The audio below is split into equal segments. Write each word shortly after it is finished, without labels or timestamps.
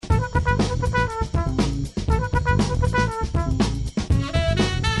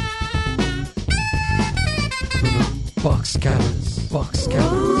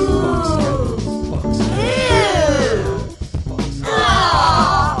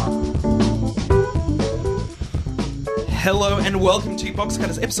Hello and welcome to Box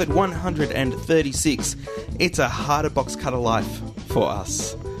Cutters, episode 136. It's a harder box cutter life for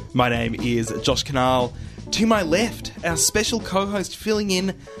us. My name is Josh Canal. To my left, our special co-host filling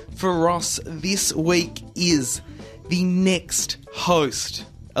in for Ross this week is the next host,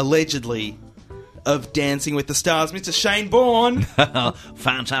 allegedly, of Dancing with the Stars, Mr. Shane Bourne.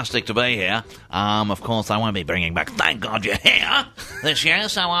 Fantastic to be here. Of course, I won't be bringing back Thank God You're Here this year,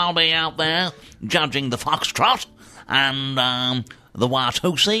 so I'll be out there judging the foxtrot and the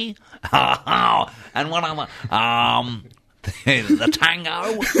Watusi and what other the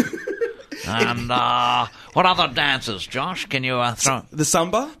tango and what other dances, Josh? Can you throw The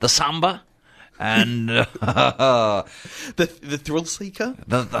Samba? the samba and The Thrill Seeker?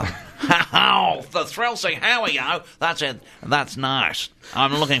 the thrill seeker? Here we go. That's it. That's nice.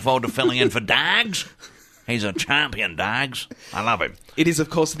 I'm looking forward to filling in for Dags. He's a champion, Dags. I love him. It is,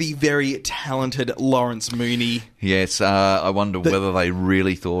 of course, the very talented Lawrence Mooney, Yes, I wonder whether they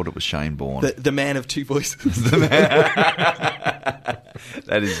really thought it was Shane Bourne. the man of two voices. That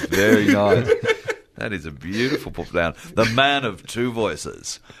is very nice. That is a beautiful put down. The man of two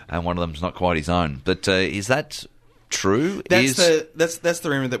voices, and one of them's not quite his own. But is that true? That's the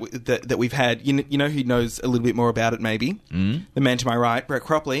rumor that we've had. You know who knows a little bit more about it? Maybe the man to my right, Brett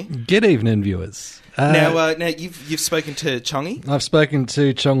Cropley. Good evening, viewers. Now you've spoken to Chongi. I've spoken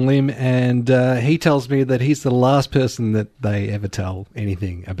to Chong Lim, and he tells me that he's the last person that they ever tell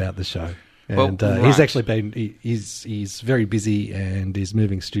anything about the show. And Well, he's right. actually been he's very busy and is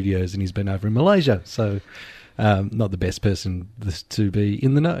moving studios, and he's been over in Malaysia. So not the best person to be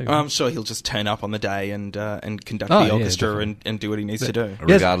in the know. I'm sure he'll just turn up on the day and conduct Oh, the yeah, orchestra definitely. and do what he needs to do.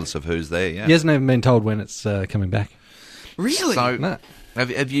 Regardless of who's there, yeah. He hasn't even been told when it's coming back. Really? So, No.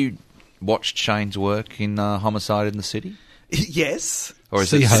 have you watched Shane's work in Homicide in the City? Yes. Or is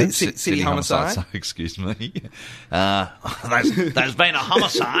City it Home? City Homicide? So, excuse me. There's been a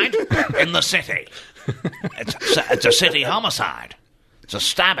homicide in the city. It's a city homicide. It's a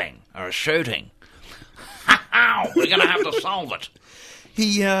stabbing or a shooting. We're going to have to solve it.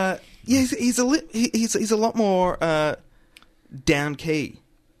 He's a lot more down key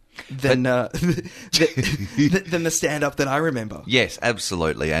than than the stand up that I remember. Yes,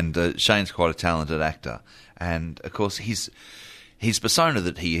 absolutely. And Shane's quite a talented actor. And, of course, his persona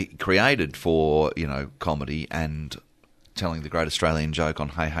that he created for, comedy and telling the great Australian joke on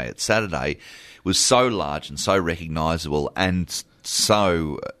Hey Hey It's Saturday was so large and so recognisable and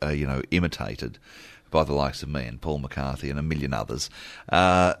so, imitated by the likes of me and Paul McCarthy and a million others,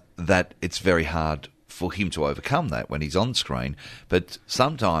 that it's very hard for him to overcome that when he's on screen. But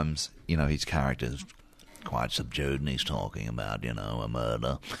sometimes, his character's quite subdued and he's talking about, a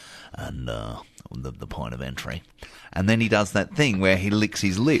murder and the point of entry. And then he does that thing where he licks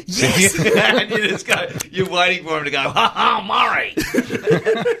his lips. Yes! And you just go, you're waiting for him to go, ha ha, Murray!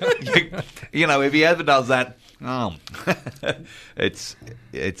 If he ever does that, it's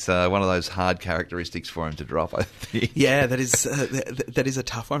one of those hard characteristics for him to drop, I think. Yeah, that is a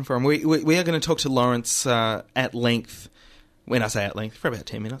tough one for him. We are going to talk to Lawrence at length. When I say at length, for about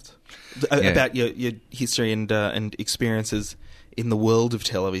 10 minutes, about your history and experiences in the world of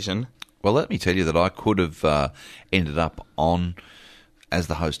television. Well, let me tell you that I could have ended up on as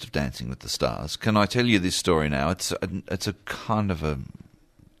the host of Dancing with the Stars. Can I tell you this story now? It's a kind of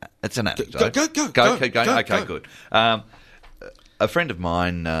it's an anecdote. Go. Okay, good. A friend of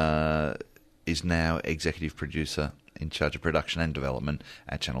mine is now executive producer in charge of production and development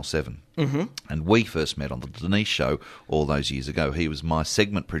at Channel 7. Mm-hmm. And we first met on the Denise Show all those years ago. He was my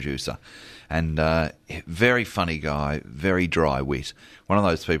segment producer. And very funny guy, very dry wit. One of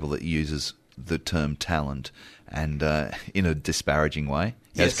those people that uses the term talent and in a disparaging way.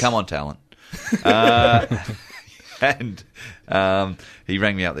 He goes, come on, talent. And he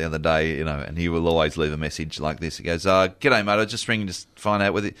rang me up the other day, and he will always leave a message like this. He goes, "G'day, mate. I was just ringing to find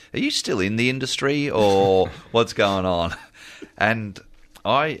out whether are you still in the industry or what's going on?" And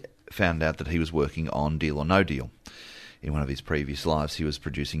I found out that he was working on Deal or No Deal. In one of his previous lives, he was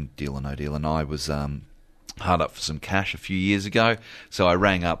producing Deal or No Deal, and I was hard up for some cash a few years ago. So I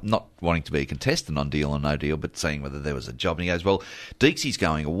rang up, not wanting to be a contestant on Deal or No Deal, but seeing whether there was a job. And he goes, "Well, Deeksy's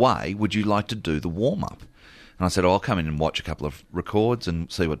going away. Would you like to do the warm-up?" And I said, I'll come in and watch a couple of records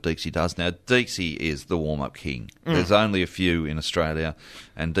and see what Deeksy does. Now, Deeksy is the warm-up king. There's only a few in Australia,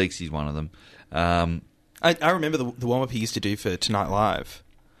 and Deeksy's one of them. I remember the warm-up he used to do for Tonight Live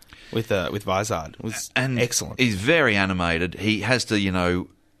with Vizard. It was excellent. He's very animated. He has to,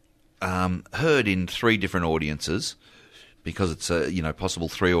 heard in 3 different audiences because it's possible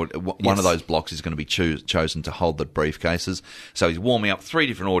 3 or one of those blocks is going to be chosen to hold the briefcases. So he's warming up 3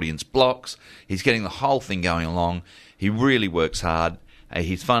 different audience blocks. He's getting the whole thing going along. he really works hard.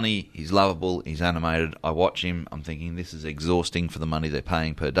 He's funny, he's lovable, he's animated. I watch him, I'm thinking this is exhausting for the money they're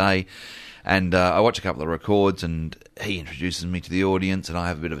paying per day. And I watch a couple of records, and he introduces me to the audience, and I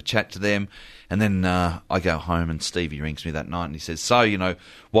have a bit of a chat to them. And then I go home, and Stevie rings me that night, and he says, "So,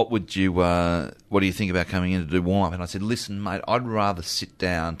 what do you think about coming in to do warm up?" And I said, "Listen, mate, I'd rather sit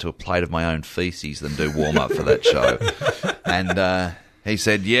down to a plate of my own feces than do warm up for that show." And he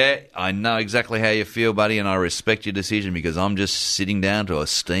said, "Yeah, I know exactly how you feel, buddy, and I respect your decision because I'm just sitting down to a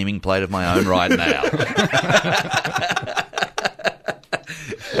steaming plate of my own right now."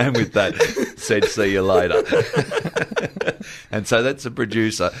 And with that, said, "See you later." And so that's a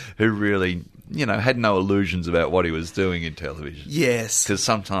producer who really, had no illusions about what he was doing in television. Yes. Because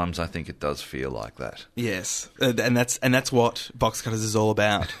sometimes I think it does feel like that. Yes. And that's what Box Cutters is all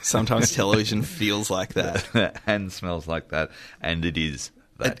about. Sometimes television feels like that. And smells like that. And it is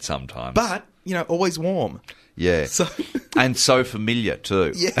that sometimes. But, always warm. Yeah. So and so familiar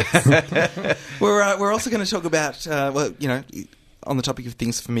too. Yes. We're also going to talk about, on the topic of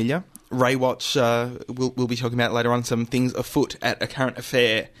things familiar, Ray Watch, we'll be talking about later on some things afoot at a current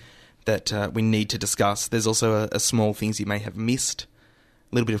affair that we need to discuss. There's also a small things you may have missed,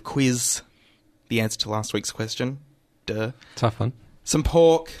 a little bit of quiz, the answer to last week's question. Duh. Tough one. Some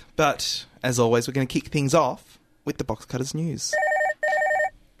pork, but as always, we're going to kick things off with the Box Cutters news.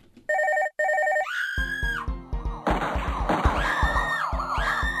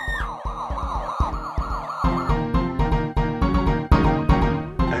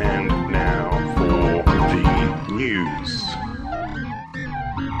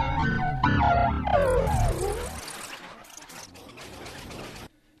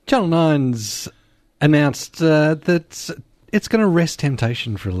 Channel 9's announced that it's going to rest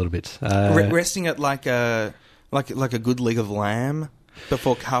Temptation for a little bit. Resting it like a good leg of lamb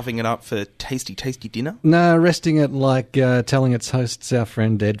before carving it up for tasty, tasty dinner? No, resting it like telling its hosts, our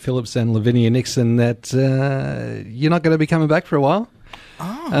friend Ed Phillips and Lavinia Nixon, that you're not going to be coming back for a while.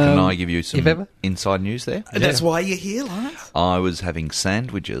 Oh. Can I give you some inside news there? That's why you're here, Lance. I was having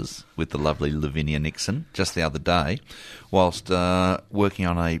sandwiches with the lovely Lavinia Nixon just the other day whilst working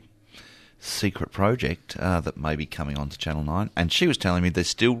on a secret project that may be coming onto Channel 9, and she was telling me they're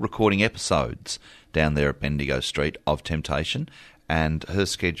still recording episodes down there at Bendigo Street of Temptation, and her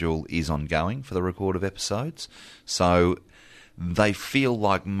schedule is ongoing for the record of episodes. So they feel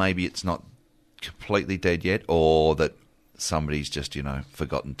like maybe it's not completely dead yet, or that somebody's just,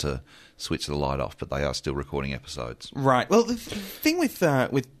 forgotten to switch the light off, but they are still recording episodes. Right. Well, the thing with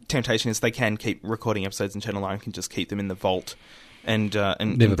Temptation is they can keep recording episodes, and Channel 9 can just keep them in the vault and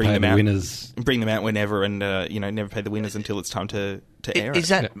never bring pay them the out, winners. Bring them out whenever, and never pay the winners until it's time to air. Is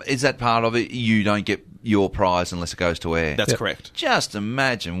that part of it? You don't get your prize unless it goes to air. That's correct. Just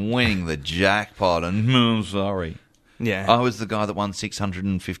imagine winning the jackpot and sorry. Yeah. I was the guy that won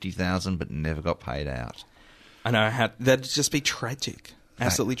 $650,000 but never got paid out. I know that'd just be tragic.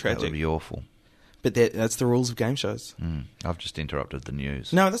 Absolutely tragic. That would be awful. But that's the rules of game shows. I've just interrupted the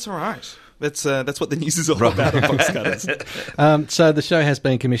news. No, that's all right. That's what the news is all about on Box Cutters. So the show has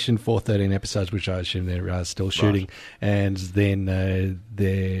been commissioned for 13 episodes, which I assume they're still shooting. Right. And then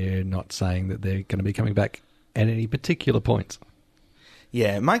they're not saying that they're going to be coming back at any particular point.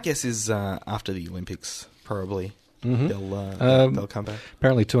 Yeah, my guess is after the Olympics, probably. Mm-hmm. They'll come back.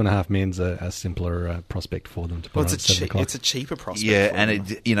 Apparently 2.5 Men's a simpler prospect for them to put on at 7 o'clock. It's a cheaper prospect. Yeah, for and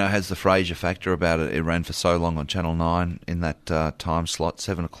them. it has the Frasier factor about it. It ran for so long on Channel 9 in that time slot,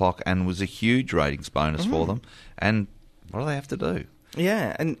 7 o'clock, and was a huge ratings bonus for them. And what do they have to do?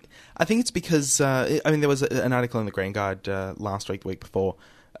 Yeah, and I think it's because, there was an article in the Green Guide last week, the week before,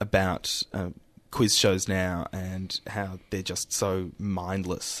 about quiz shows now and how they're just so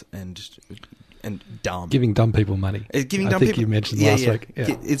mindless and dumb. Giving dumb people money. I think you mentioned last week.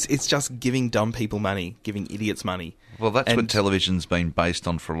 Yeah. It's just giving dumb people money, giving idiots money. Well, that's what television's been based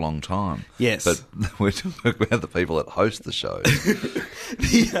on for a long time. Yes. But we're talking about the people that host the shows.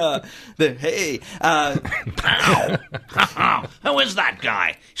 Who is that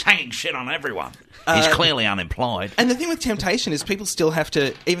guy? He's hanging shit on everyone. He's clearly unemployed. And the thing with Temptation is people still have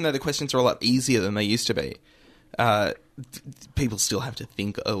to, even though the questions are a lot easier than they used to be, people still have to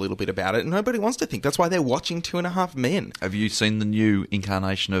think a little bit about it, and nobody wants to think. That's why they're watching 2.5 Men. Have you seen the new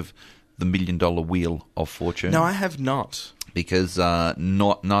incarnation of the $1 Million Wheel of Fortune? No, I have not. Because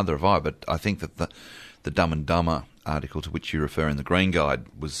neither have I, but I think that the Dumb and Dumber article to which you refer in the Green Guide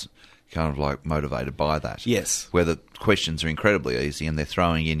was kind of like motivated by that. Yes. Where the questions are incredibly easy and they're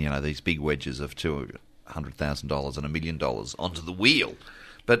throwing in, these big wedges of $200,000 and $1 million onto the wheel.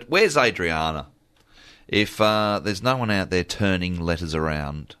 But where's Adriana? If there's no one out there turning letters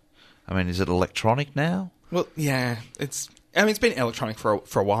around, is it electronic now? Well, yeah, it's been electronic for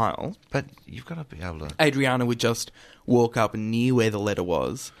a while. But you've got to be able to... Adriana would just walk up near where the letter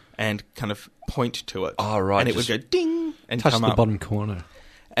was and kind of point to it. Oh, right. And it would go ding and Touch come the up. bottom corner.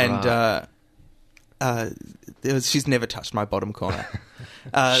 And she's never touched my bottom corner.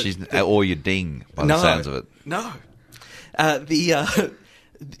 or your ding, by the sounds of it. No.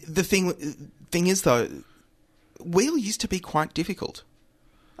 The thing is, though, Wheel used to be quite difficult.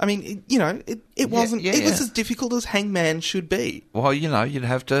 I mean, it wasn't... yeah. It was as difficult as Hangman should be. Well, you'd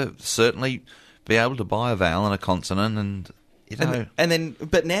have to certainly be able to buy a vowel and a consonant and, And then,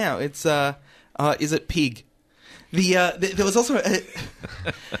 but now it's, is it pig? There was also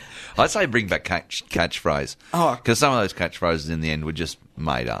I'd say bring back catchphrase. Oh. Because some of those catchphrases in the end were just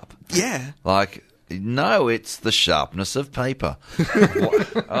made up. Yeah. Like, no, it's the sharpness of paper.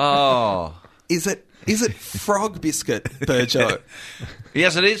 Oh. Is it frog biscuit, Burjo?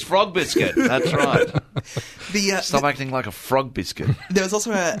 Yes, it is frog biscuit. That's right. Stop The, acting like a frog biscuit. there was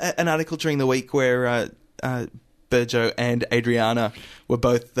also an article during the week where Burjo and Adriana were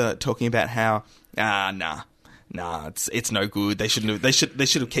both talking about how it's no good. They should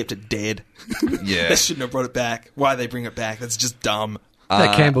have kept it dead. Yeah. They shouldn't have brought it back. Why they bring it back? That's just dumb.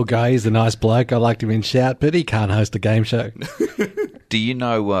 That Campbell guy, he's a nice bloke. I liked him in Shout, but he can't host a game show. Do you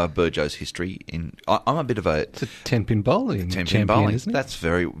know Burjo's history? I'm a bit of a... It's a 10-pin bowling 10-pin champion, bowling. isn't it? That's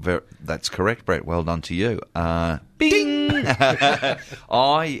very, that's correct, Brett. Well done to you. Bing!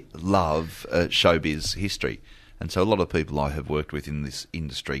 I love showbiz history. And so a lot of people I have worked with in this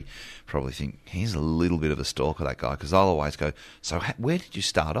industry probably think, he's a little bit of a stalker, that guy, because I'll always go, so where did you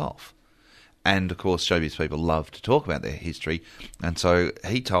start off? And, of course, showbiz people love to talk about their history. And so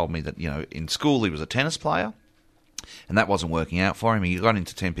he told me that, in school he was a tennis player, and that wasn't working out for him. He got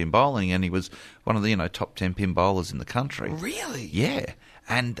into 10-pin bowling, and he was one of the, top 10-pin bowlers in the country. Really? Yeah.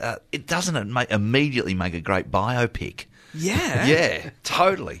 And it doesn't immediately make a great biopic. Yeah. Yeah,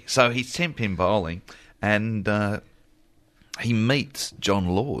 totally. So he's 10-pin bowling, and he meets John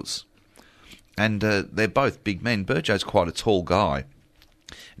Laws. And they're both big men. Burjo's quite a tall guy.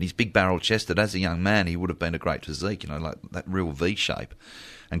 And he's big-barrel-chested. As a young man, he would have been a great physique, like that real V shape,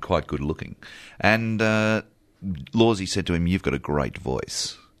 and quite good-looking. And Lawsy said to him, "You've got a great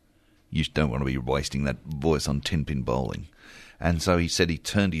voice. You don't want to be wasting that voice on 10-pin bowling." And so he said he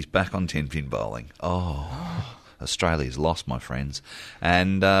turned his back on 10-pin bowling. Oh, Australia's lost, my friends.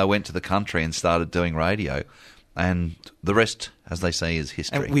 And went to the country and started doing radio. And the rest, as they say, is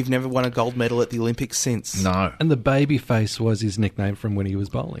history. And we've never won a gold medal at the Olympics since. No. And the baby face was his nickname from when he was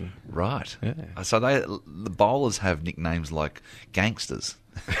bowling. Right. Yeah. So the bowlers have nicknames like gangsters.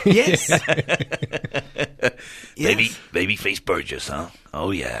 Yes. Babyface Burgess, huh?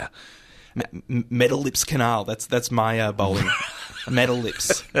 Oh, yeah. Metal Lips Canal. That's my bowling. Metal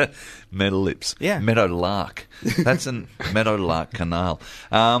Lips. Meadow Lips. Yeah. Meadow Lark. That's a Meadow Lark Canal.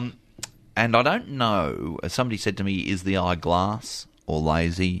 And I don't know, somebody said to me, is the eye glass or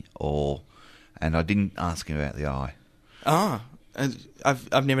lazy and I didn't ask him about the eye.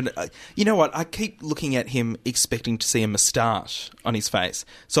 I've never... you know what? I keep looking at him expecting to see a moustache on his face.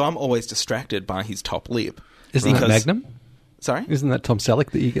 So I'm always distracted by his top lip. Isn't that Magnum? Sorry? Isn't that Tom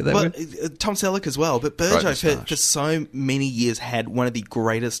Selleck that you get that with? Tom Selleck as well. But Burjo, for so many years, had one of the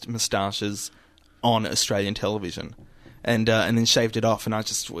greatest moustaches on Australian television. And then shaved it off, and I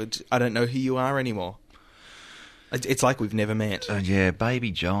don't know who you are anymore. It's like we've never met. Yeah, Baby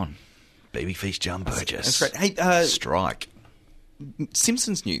John. Babyface John Burgess. That's great. Hey, Strike.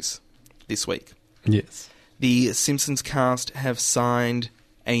 Simpsons news this week. Yes. The Simpsons cast have signed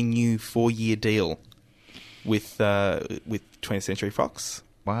a new 4-year deal with 20th Century Fox.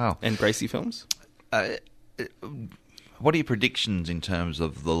 Wow. And Gracie Films. What are your predictions in terms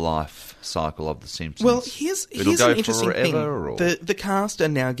of the life cycle of The Simpsons? Well, here's go an interesting thing. or? The cast are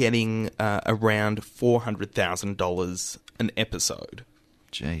now getting around $400,000 an episode.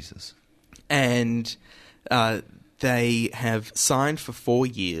 Jesus. And they have signed for 4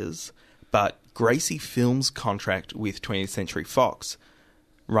 years, but Gracie Films' contract with 20th Century Fox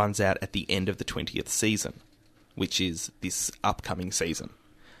runs out at the end of the 20th season, which is this upcoming season.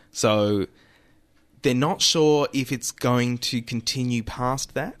 So they're not sure if it's going to continue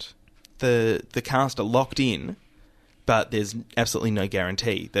past that. The cast are locked in, but there's absolutely no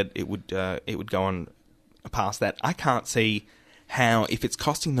guarantee that it would go on past that. I can't see how, if it's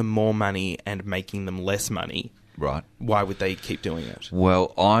costing them more money and making them less money, right? Why would they keep doing it?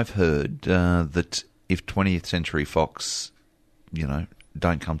 Well, I've heard that if 20th Century Fox,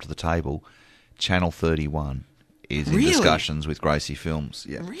 don't come to the table, Channel 31 is in discussions with Gracie Films.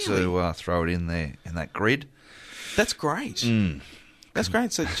 Yeah, really? To throw it in there in that grid. That's great. That's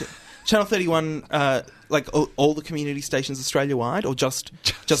great. So Channel 31, like all the community stations Australia-wide, or just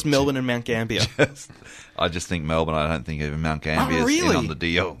Melbourne and Mount Gambier? I just think Melbourne. I don't think even Mount Gambier is really? in on the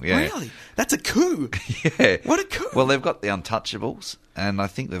deal. Yeah. Really? That's a coup. Yeah. What a coup. Well, they've got the Untouchables, and I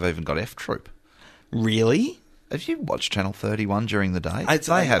think they've even got F Troop. Really? Have you watched Channel 31 during the day? I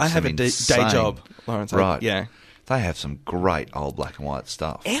have a day job, Lawrence. Right. Yeah. They have some great old black and white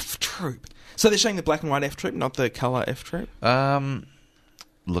stuff. F Troop. So they're showing the black and white F Troop, not the colour F Troop?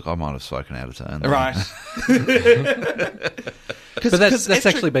 Look, I might have spoken out of turn there. Right. But that's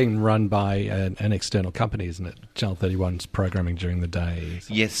actually being run by an external company, isn't it? Channel 31's programming during the day.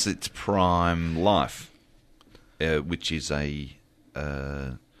 Yes, it's Prime Life, which is a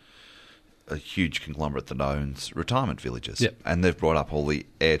huge conglomerate that owns retirement villages. Yep. And they've brought up all the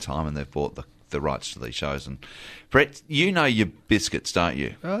airtime and they've bought the rights to these shows. And Brett, you know your biscuits, don't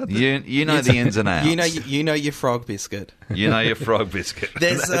you? You know the ins and outs. You know your frog biscuit. You know your frog biscuit.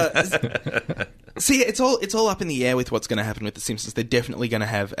 There's see, it's all up in the air with what's going to happen with The Simpsons. They're definitely going to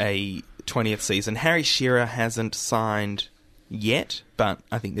have a 20th season. Harry Shearer hasn't signed yet, but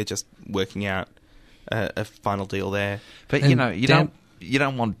I think they're just working out a final deal there. But you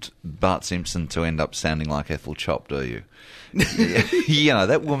don't want Bart Simpson to end up sounding like Ethel Chop, do you? You know,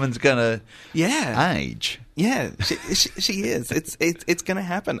 that woman's going to age. Yeah, she is. It's going to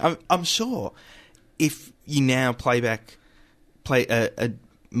happen. I'm sure. If you now play a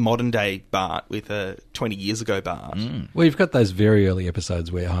modern day Bart with a 20 years ago Bart. Well, you've got those very early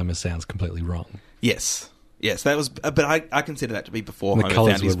episodes where Homer sounds completely wrong. Yes, that was. But I consider that to be before The Homer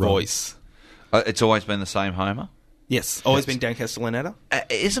colours found his were wrong. voice. It's always been the same Homer? Yes, always been Dan Castellaneta.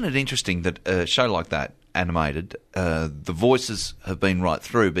 Isn't it interesting that a show like that, animated, the voices have been right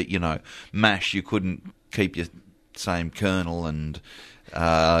through, but, you know, MASH, you couldn't keep your same colonel, and,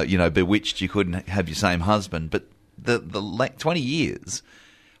 Bewitched, you couldn't have your same husband. But the 20 years,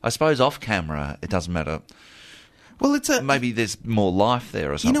 I suppose off camera, it doesn't matter. Well, maybe there's more life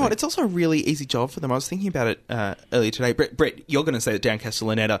there or something. You know what? It's also a really easy job for them. I was thinking about it earlier today. Brett, you're going to say that Dan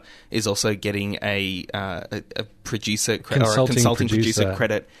Castellaneta is also getting a producer credit or a consulting producer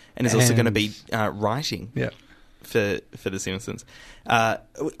credit, and is also going to be writing for The Simpsons. I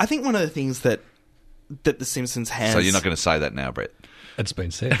think one of the things that The Simpsons has. So you're not going to say that now, Brett? It's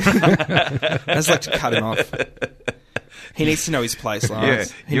been said. I just like to cut him off. He needs to know his place,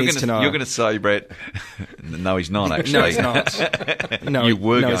 Lawrence. Yeah. You're going to say, Brett. No, he's not, actually. No, he's not. No, you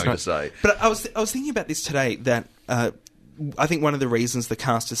were going he's not. to say. But I was thinking about this today, that I think one of the reasons the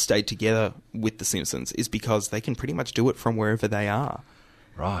cast has stayed together with The Simpsons is because they can pretty much do it from wherever they are.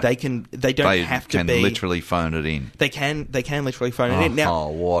 Right. They don't have to be. They can literally phone it in. They can literally phone it in. Now,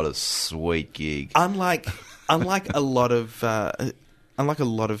 what a sweet gig. Unlike a lot of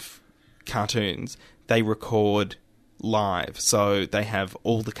cartoons, they record live, so they have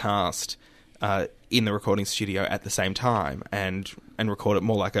all the cast in the recording studio at the same time and record it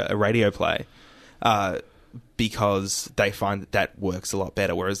more like a radio play, because they find that works a lot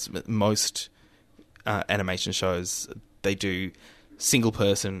better. Whereas most animation shows, they do single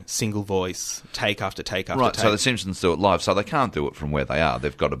person, single voice, take after take after right, take. So The Simpsons do it live, so they can't do it from where they are.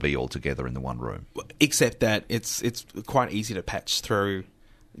 They've got to be all together in the one room. Except that it's quite easy to patch through.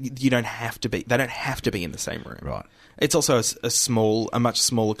 You don't have to be. They don't have to be in the same room. Right. It's also a much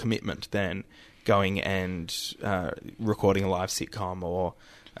smaller commitment than going and recording a live sitcom or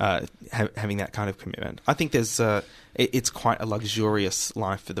having that kind of commitment. I think it's quite a luxurious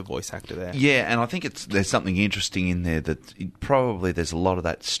life for the voice actor there. Yeah, and I think there's something interesting in there that probably there's a lot of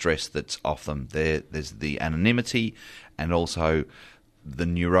that stress that's off them. There's the anonymity and also the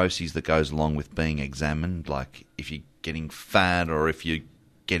neuroses that goes along with being examined, like if you're getting fat or if you're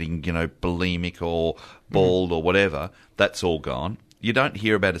getting, bulimic or bald or whatever, that's all gone. You don't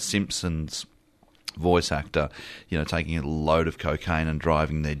hear about a Simpsons voice actor, taking a load of cocaine and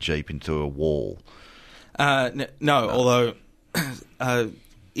driving their Jeep into a wall. No, although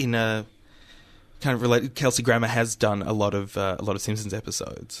in a kind of related, Kelsey Grammer has done a lot of Simpsons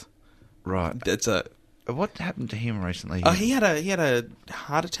episodes. Right. What happened to him recently? He had a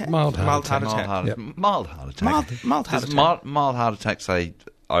heart attack. Mild heart attack. Mild heart attack. Mild heart attack. Mild heart attack say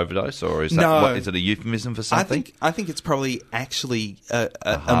overdose, or is that no? Is it a euphemism for something? I think it's probably actually a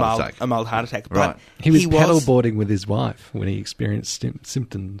mild heart attack. But right. He was paddleboarding with his wife when he experienced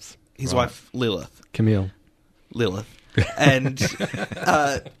symptoms. His wife Lilith, Lilith, and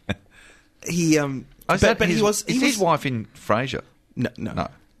he. But he was his wife in Frasier? No.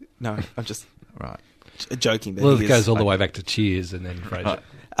 I'm just right. Joking. But Lilith goes all the way back to Cheers and then Frasier.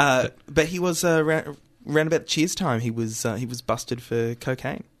 But he was around about Cheers time. He was busted for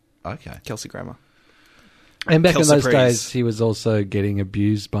cocaine. Okay. Kelsey Grammer. And back in Kelsey those Priest. days, he was also getting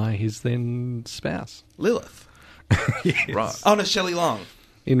abused by his then spouse Lilith. Right. Oh, no, Shelley Long.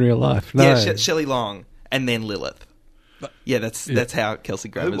 in real life. No. Yeah, Shelley Long, and then Lilith. Yeah, that's how Kelsey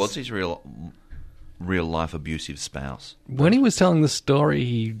Who Grammer's... was his real life abusive spouse? When he was telling the story,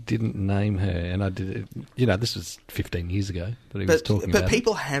 he didn't name her, and I did. This was 15 years ago that he was talking But about.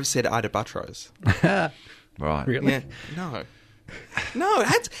 people have said Ida Buttrose. Right. Really? Yeah, no. No,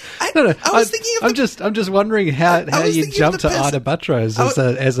 No, I was thinking of I'm just wondering how was you thinking of jumped the to person- Ida Buttrose I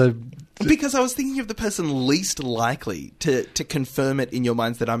as a. because I was thinking of the person least likely to confirm it in your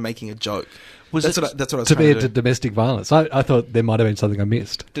minds that I'm making a joke. That's what I was To trying be to a do. domestic violence. I thought there might have been something I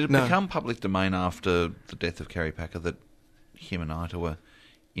missed. Did it No. become public domain after the death of Kerry Packer that him and Ita were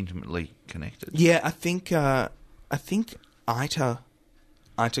intimately connected? Yeah, I think Ita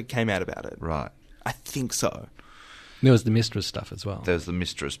came out about it. Right. I think so. There was the mistress stuff as well. There was the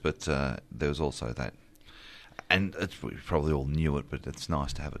mistress, but there was also that. And we probably all knew it, but it's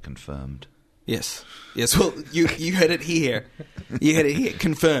nice to have it confirmed. Yes. Well, you heard it here. You heard it here.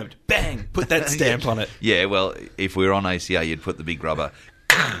 Confirmed. Bang. Put that stamp on it. Yeah, well, if we were on ACA, you'd put the big rubber.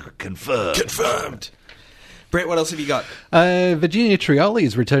 Confirmed. Confirmed. Brett, what else have you got? Virginia Trioli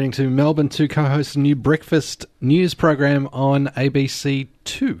is returning to Melbourne to co-host a new breakfast news program on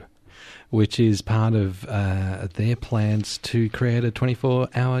ABC2, which is part of their plans to create a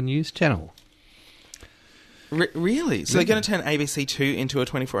 24-hour news channel. Really? So they're going to turn ABC2 into a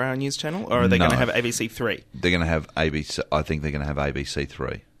 24-hour news channel, or are they going to No. have ABC3? They're going to have ABC. I think they're going to have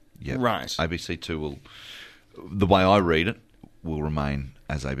ABC3. Yeah, Right. ABC2 will. The way I read it, will remain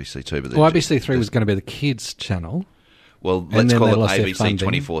as ABC2. But Well, ABC3 was going to be the kids' channel. Well, and let's then call they it lost their ABC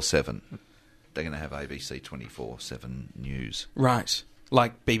funding. 24/7. They're going to have ABC 24/7 news. Right.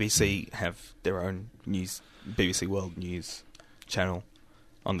 Like BBC have their own news, BBC World News channel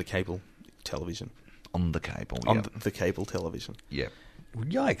on the cable television. On the cable, On yeah. the cable television. Yeah.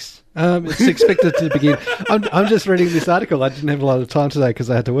 Yikes. It's expected to begin. I'm just reading this article. I didn't have a lot of time today because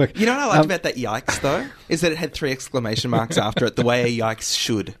I had to work. You know what I liked about that yikes, though? Is that it had 3 exclamation marks after it, the way a yikes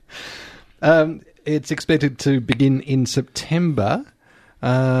should. It's expected to begin in September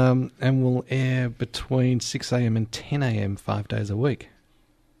and will air between 6 a.m. and 10 a.m. 5 days a week.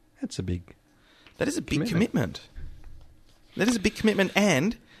 That's a big... That is a big Commitment. commitment. That is a big commitment.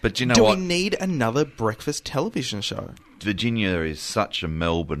 And But you know do what? we need another breakfast television show? Virginia is such a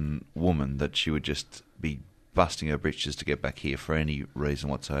Melbourne woman that she would just be busting her britches to get back here for any reason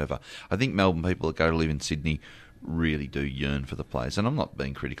whatsoever. I think Melbourne people that go to live in Sydney really do yearn for the place. And I'm not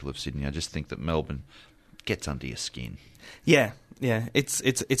being critical of Sydney. I just think that Melbourne gets under your skin. Yeah. It's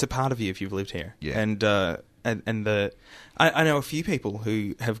a part of you if you've lived here. Yeah. And I know a few people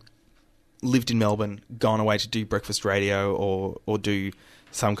who have lived in Melbourne, gone away to do breakfast radio or do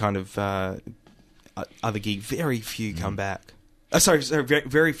some kind of other gig. Very few come back. Sorry,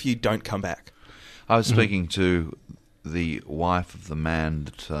 very few don't come back. I was speaking to the wife of the man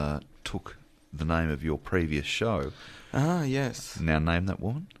that took the name of your previous show. Ah, yes. Now name that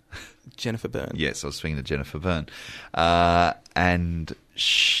woman? Jennifer Byrne. Yes, I was speaking to Jennifer Byrne. And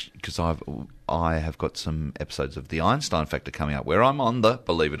because I have got some episodes of The Einstein Factor coming up where I'm on the,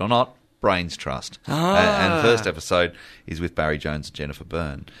 believe it or not, Brains Trust. And the first episode is with Barry Jones and Jennifer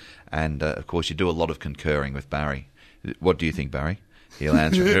Byrne. And, of course, you do a lot of concurring with Barry. What do you think, Barry? He'll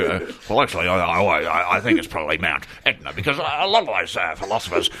answer. Well, actually, I think it's probably Mount Etna, because a lot of those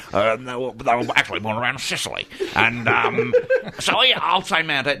philosophers, they were actually born around Sicily. And So, yeah, I'll say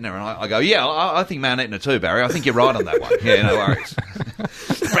Mount Etna. And I go, yeah, I think Mount Etna too, Barry. I think you're right on that one. Yeah, no worries.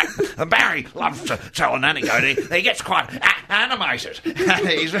 Barry loves to tell an anecdote. He gets quite animated.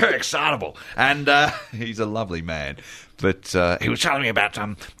 He's very excitable. And he's a lovely man. But He was telling me about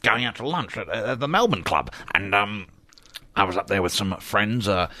going out to lunch at the Melbourne Club, and I was up there with some friends.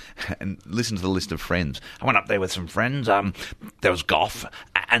 and listen to the list of friends. I went up there with some friends. There was Goff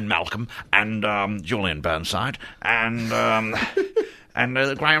and Malcolm and Julian Burnside and and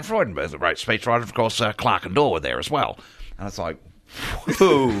Graham Freudenberg, the great speechwriter. Of course, Clark and Dorr were there as well. And it's like,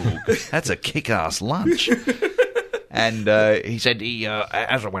 whoa, that's a kick-ass lunch. And he said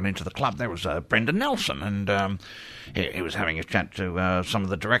as I went into the club, there was Brendan Nelson, and he was having a chat to some of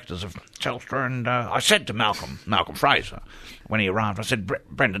the directors of Telstra, and I said to Malcolm Fraser, when he arrived, I said,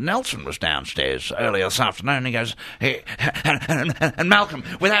 Brendan Nelson was downstairs earlier this afternoon, and he goes, and Malcolm,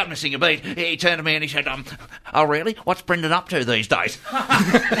 without missing a beat, he turned to me and he said, oh really? What's Brendan up to these days?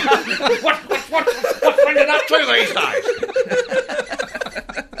 What's Brendan up to these days?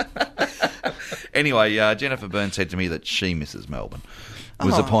 Anyway, Jennifer Byrne said to me that she misses Melbourne.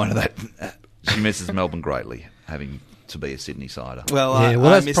 Was the point of that. She misses Melbourne greatly, having to be a Sydney cider. Well, Yeah, I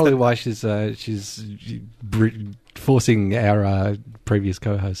that's missed probably the- why she's forcing our previous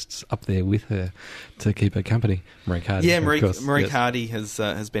co-hosts up there with her to keep her company. Marie Cardy, Yeah, of Marie course. Marie Yes. Cardy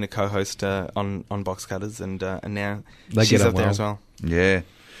has been a co-host on Box Cutters, and now They she's get on up there well. as well. Yeah,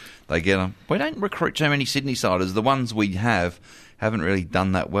 they get them. We don't recruit too many Sydney ciders. The ones we haven't really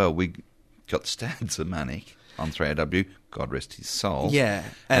done that well. We got Stanza Manic on 3AW, God rest his soul. Yeah,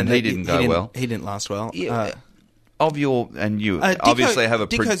 and he didn't go well. He didn't last well. Yeah, of your and you Dicko- obviously have a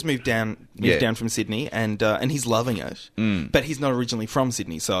Dicko's moved down from Sydney, and he's loving it. But he's not originally from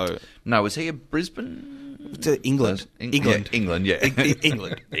Sydney, so No, was he a Brisbane? to England. England. Yeah, England, yeah.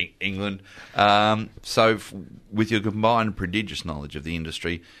 England. England. So, with your combined prodigious knowledge of the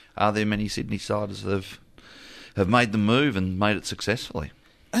industry, are there many Sydney ciders that have made the move and made it successfully?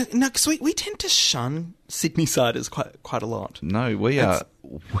 No, because we tend to shun Sydney ciders quite a lot. No, we are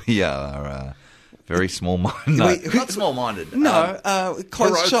very small-minded. No, not small-minded. No,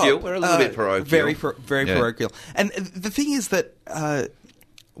 closed parochial. shop. We're a little bit parochial. Very Yeah. parochial. And the thing is that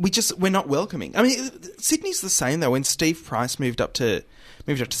we're not welcoming. I mean, Sydney's the same though. When Steve Price moved up to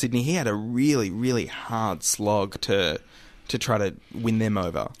Sydney, he had a really, really hard slog to try to win them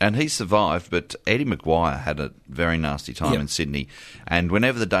over. And he survived, but Eddie Maguire had a very nasty time in Sydney. And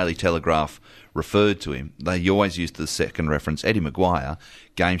whenever the Daily Telegraph referred to him, they always used the second reference, Eddie Maguire,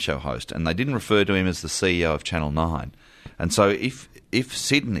 game show host, and they didn't refer to him as the CEO of Channel 9. And so if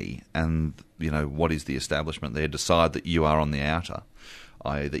Sydney and, what is the establishment there decide that you are on the outer,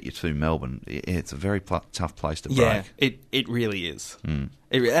 i.e. that you're to Melbourne, it's a very tough place to break. Yeah, it really is. And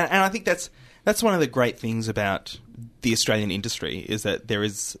I think that's one of the great things about the Australian industry is that there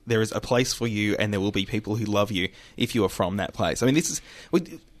is a place for you, and there will be people who love you if you are from that place. I mean,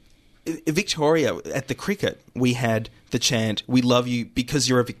 Victoria at the cricket, we had the chant, "We love you because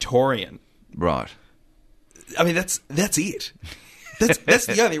you're a Victorian." Right. I mean, that's it. That's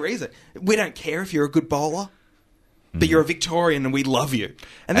the only reason. We don't care if you're a good bowler, but you're a Victorian and we love you.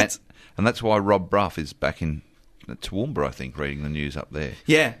 And that's why Rob Bruff is back in Toowoomba, I think, reading the news up there.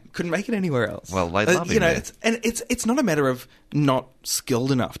 yeah, couldn't make it anywhere else. Well, they love him there. It's not a matter of not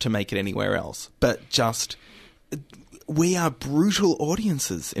skilled enough to make it anywhere else, but just we are brutal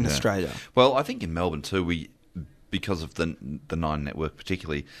audiences in Australia. Well, I think in Melbourne too, we, because of the Nine Network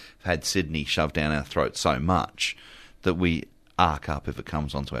particularly, have had Sydney shoved down our throat so much that we arc up if it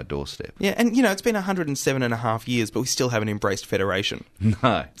comes onto our doorstep. Yeah, and it's been 107.5 years, but we still haven't embraced federation.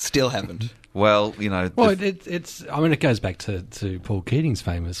 No. Still haven't. Well, it's. I mean, it goes back to Paul Keating's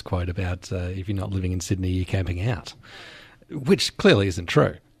famous quote about if you're not living in Sydney, you're camping out, which clearly isn't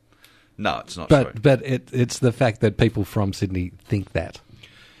true. no, it's not true. But it's the fact that people from Sydney think that.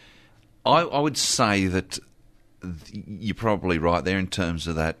 I would say that you're probably right there in terms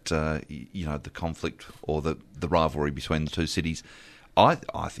of that, the conflict or the rivalry between the two cities. I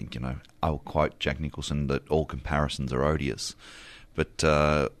think, I'll quote Jack Nicholson that all comparisons are odious. But,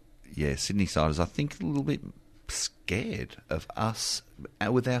 Sydney siders, I think, a little bit scared of us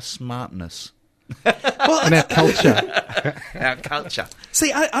with our smartness. And our culture. Our culture.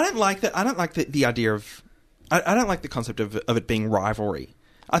 See, I don't like that. I don't like the idea of. I don't like the concept of it being rivalry.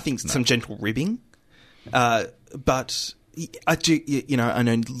 I think some gentle ribbing, but I do. I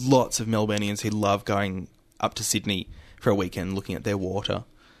know lots of Melburnians who love going up to Sydney for a weekend, looking at their water,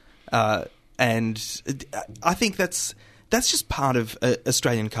 and I think that's just part of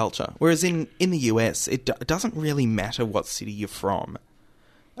Australian culture. Whereas in the US, it doesn't really matter what city you're from,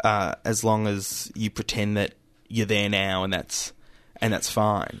 as long as you pretend that you're there now, and that's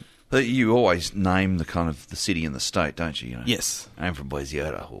fine. But you always name the kind of the city and the state, don't you? Yes. I'm from Boise,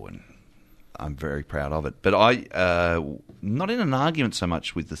 Idaho, and I'm very proud of it. But I, not in an argument so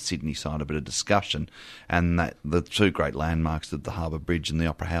much with the Sydney side, but a discussion, and that the two great landmarks of the Harbour Bridge and the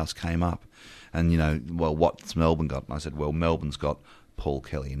Opera House came up. And, what's Melbourne got? And I said, well, Melbourne's got Paul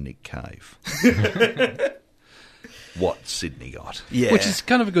Kelly and Nick Cave. What's Sydney got? Yeah. Which is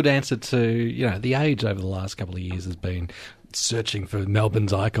kind of a good answer to, the age over the last couple of years has been searching for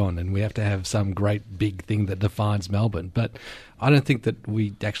Melbourne's icon, and we have to have some great big thing that defines Melbourne. But I don't think that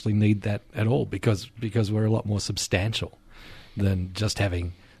we actually need that at all because we're a lot more substantial than just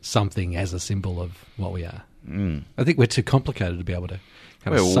having something as a symbol of what we are. I think we're too complicated to be able to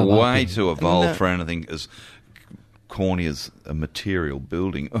kind of sum We're up way in- too evolved for anything as corny as a material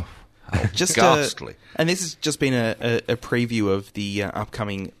building. Oh, how Just ghastly. and this has just been a preview of the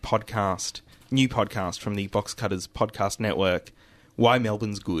upcoming new podcast from the Box Cutters podcast network, why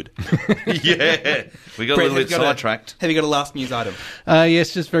Melbourne's good. Yeah, we got a little bit sidetracked. Have you got a last news item?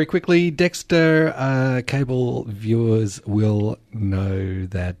 Yes, just very quickly, Dexter cable viewers will know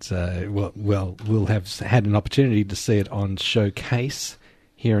that, we'll have had an opportunity to see it on Showcase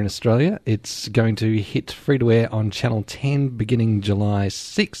here in Australia. It's going to hit free-to-air on Channel 10 beginning July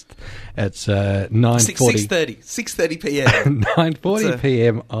 6th. It's 6:30 p.m. 9:40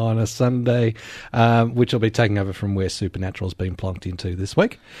 p.m. on a Sunday, which will be taking over from where Supernatural's been plonked into this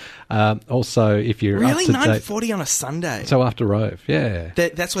week. Also, if you're Really? up to date, 9:40 on a Sunday? so after Rove, yeah.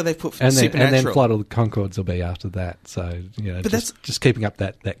 That's where they put And then Supernatural. Flight of the Conchords will be after that. So, But just keeping up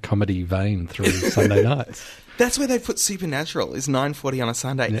that comedy vein through Sunday nights. That's where they put Supernatural, is 9:40 on a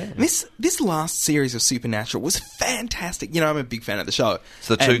Sunday. Yeah. And this last series of Supernatural was fantastic. I'm a big fan of the show.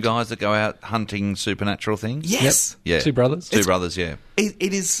 So the two And- guys that go out hunting supernatural things? Yes. Yeah. Two brothers. Two brothers, yeah.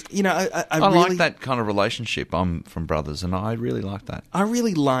 It is, I I really like that kind of relationship. I'm from brothers, and I really like that. I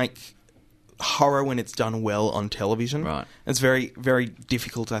really like horror when it's done well on television. Right. It's very, very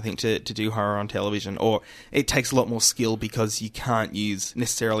difficult, I think, to do horror on television, or it takes a lot more skill because you can't use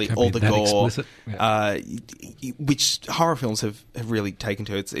necessarily Can't all be the that gore, explicit. Yeah. which horror films have really taken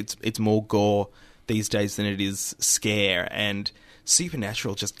to. It's more gore these days than it is scare, and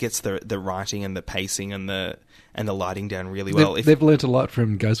Supernatural just gets the writing and the pacing and the lighting down really well. They've learnt a lot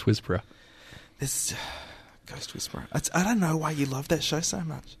from Ghost Whisperer. This Ghost Whisperer. I don't know why you love that show so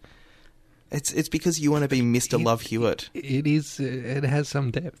much. It's because you want to be Mr. Love Hewitt. It is. It has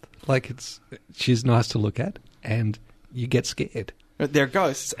some depth. She's nice to look at, and you get scared. They're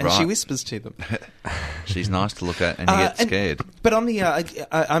ghosts, and she Right. whispers to them. She's nice to look at, and you get scared. But on the,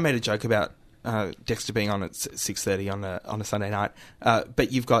 I made a joke about Dexter being on at 6:30 on a Sunday night.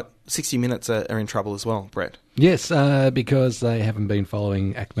 But you've got 60 Minutes are in trouble as well, Brett. Yes, because they haven't been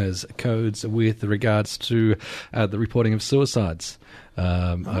following ACMA's codes with regards to the reporting of suicides.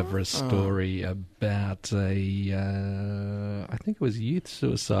 Over a story about I think it was youth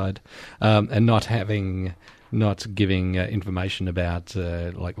suicide, and not giving information about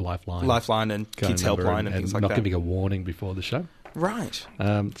Lifeline and phone Kids number Helpline and things like not that. giving a warning before the show. Right.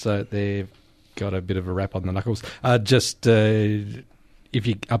 So they've got a bit of a rap on the knuckles. If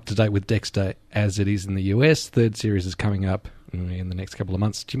you're up to date with Dexter, as it is in the US, third series is coming up in the next couple of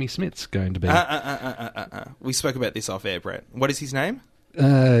months. Jimmy Smith's going to be... We spoke about this off air, Brett. What is his name?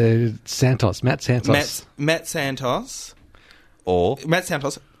 Santos. Matt Santos. Matt Santos. Or Matt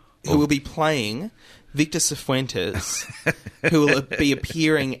Santos, who will be playing Victor Cifuentes, who will be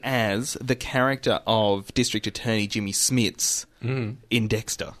appearing as the character of District Attorney Jimmy Smits in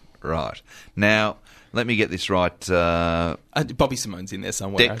Dexter. right. Now, let me get this right. Bobby Simone's in there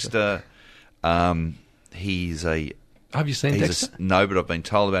somewhere. Dexter, he's a... Have you seen Dexter? No, but I've been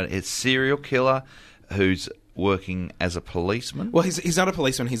told about it. It's a serial killer who's working as a policeman. Well, he's not a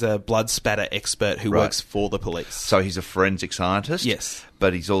policeman. He's a blood spatter expert who Right. works for the police. So he's a forensic scientist. Yes.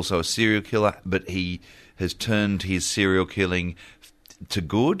 But he's also a serial killer, but he has turned his serial killing to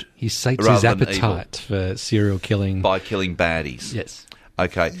good. He sates his rather than appetite for serial killing. by killing baddies. Yes.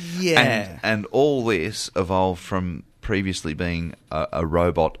 Okay. Yeah. And all this evolved from previously being a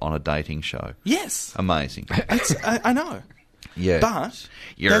robot on a dating show. Yes. Amazing. I know. Yeah. But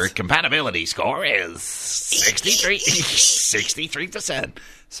Your that's- compatibility score is 63%.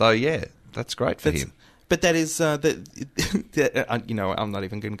 So, yeah, that's great for him. But that is I'm not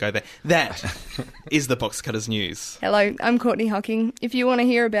even going to go there. That is the Box Cutters News. Hello, I'm Courtney Hocking. If you want to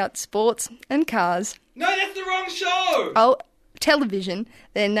hear about sports and cars, No, that's the wrong show. oh, television,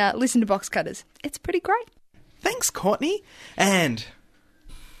 then listen to Box Cutters. It's pretty great. Thanks, Courtney. And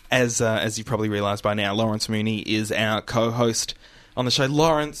as you probably realised by now, Lawrence Mooney is our co-host on the show.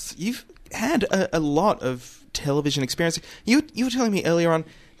 Lawrence, you've had a lot of television experience. You were telling me earlier on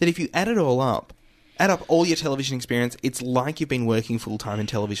that if you add up all your television experience, it's like you've been working full-time in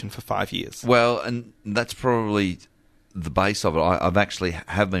television for 5 years. Well, and that's probably the base of it. I've actually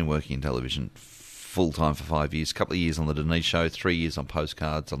have been working in television full-time for 5 years. A couple of years on the Denise Show, 3 years on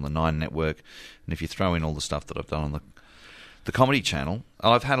Postcards, on the Nine Network. And if you throw in all the stuff that I've done on the Comedy Channel,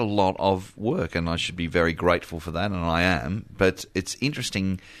 I've had a lot of work, and I should be very grateful for that, and I am. But it's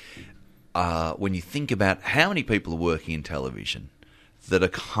interesting when you think about how many people are working in television that are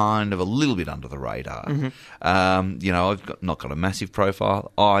kind of a little bit under the radar. Mm-hmm. I've not got a massive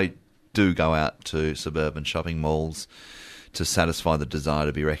profile. I do go out to suburban shopping malls to satisfy the desire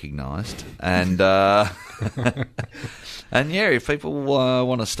to be recognised. And and yeah, if people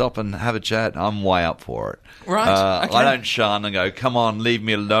want to stop and have a chat, I'm way up for it. Right, okay. I don't shun and go, come on, leave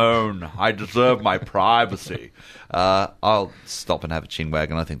me alone. I deserve my privacy. I'll stop and have a chin wag,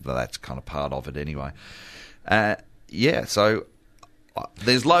 and I think that's kind of part of it anyway. So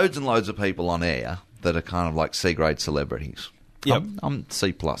there's loads and loads of people on air that are kind of like C-grade celebrities. Yep. I'm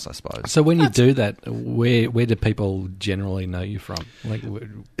C+, I suppose. So when you do that, where do people generally know you from? Like,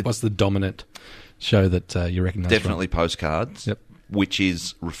 what's the dominant show that you recognise? Definitely Postcards, Yep. which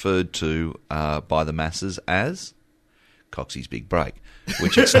is referred to by the masses as Coxie's Big Break,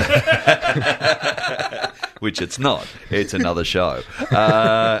 which it's which it's not. It's another show.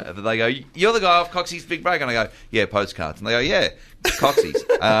 They go, "You're the guy off Coxie's Big Break," and I go, "Yeah, Postcards," and they go, "Yeah, Coxie's,"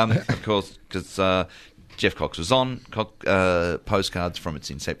 of course, because Jeff Cox was on Postcards from its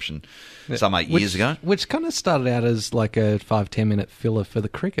inception some 8 years ago. Which kind of started out as like a 5-10 minute filler for the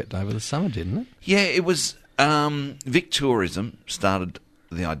cricket over the summer, didn't it? Yeah, it was Vic Tourism started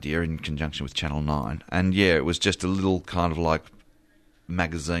the idea in conjunction with Channel 9, and yeah, it was just a little kind of like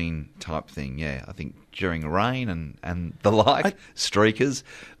magazine type thing. Yeah, I think during rain and the like, streakers,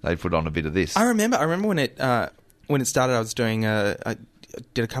 they put on a bit of this. I remember when it started. I was doing I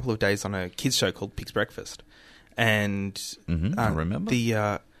did a couple of days on a kids show called Pig's Breakfast, and I remember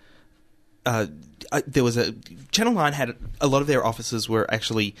there was Channel 9 had a lot of their offices were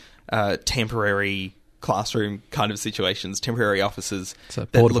actually temporary classroom kind of situations, temporary offices. So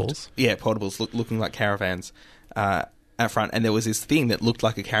that portables. Portables looking like caravans out front. And there was this thing that looked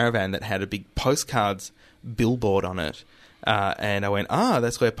like a caravan that had a big Postcards billboard on it. And I went,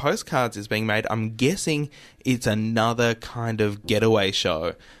 that's where Postcards is being made. I'm guessing it's another kind of getaway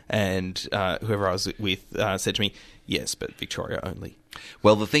show. And whoever I was with said to me, yes, but Victoria only.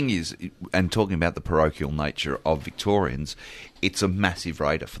 Well, the thing is, and talking about the parochial nature of Victorians, it's a massive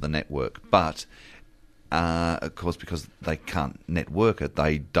raider for the network. But, of course, because they can't network it,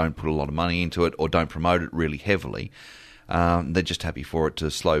 they don't put a lot of money into it or don't promote it really heavily. They're just happy for it to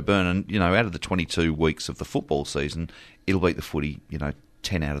slow burn. And, out of the 22 weeks of the football season, it'll beat the footy,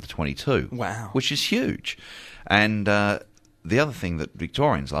 10 out of the 22. Wow. Which is huge. And the other thing that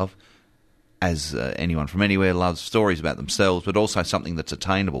Victorians love, as anyone from anywhere loves stories about themselves, but also something that's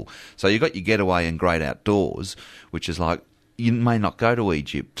attainable. So you've got your getaway and great outdoors, which is like, you may not go to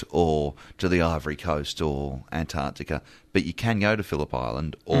Egypt or to the Ivory Coast or Antarctica, but you can go to Phillip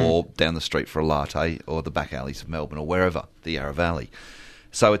Island or down the street for a latte or the back alleys of Melbourne or wherever, the Yarra Valley.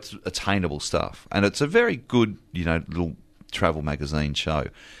 So it's attainable stuff. And it's a very good, little travel magazine show.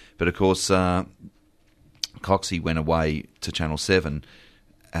 But, of course, Coxie went away to Channel 7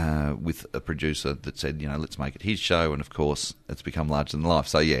 with a producer that said, let's make it his show. And, of course, it's become larger than life.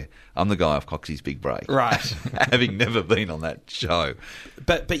 So, yeah, I'm the guy off Coxie's Big Break. Right. Having never been on that show.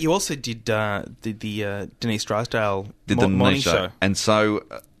 But you also did the Denise Drysdale Did the morning show. show. And so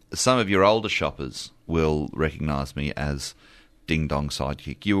some of your older shoppers will recognise me as Ding Dong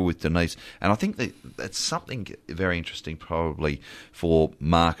Sidekick. You were with Denise. And I think that's something very interesting probably for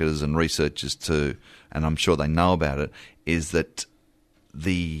marketers and researchers too, and I'm sure they know about it, is that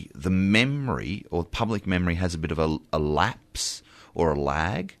the memory or public memory has a bit of a lapse or a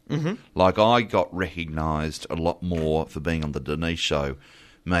lag. Mm-hmm. Like I got recognised a lot more for being on the Denise show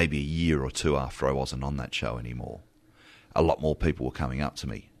maybe a year or two after I wasn't on that show anymore. A lot more people were coming up to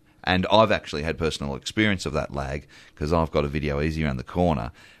me. And I've actually had personal experience of that lag because I've got a Video Easy around the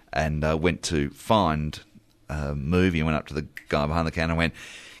corner and went to find a movie and went up to the guy behind the counter and went,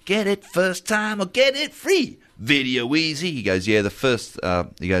 "Get it first time or get it free. Video Easy." He goes, "Yeah,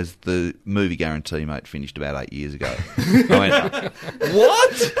 the movie guarantee, mate, finished about 8 years ago." I went,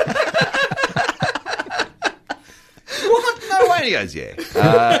 "What?" "What? No way." He goes, "Yeah."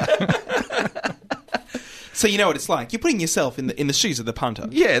 So you know what it's like. You're putting yourself in the shoes of the punter.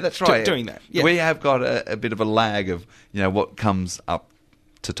 Yeah, that's right. Doing that. Yeah. We have got a bit of a lag of what comes up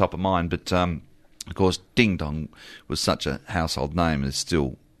to top of mind, but of course, Ding Dong was such a household name and is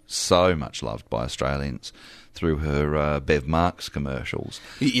still so much loved by Australians through her Bev Marks commercials.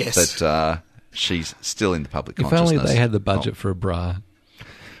 Yes. That she's still in the public If consciousness. only they had the budget for a bra.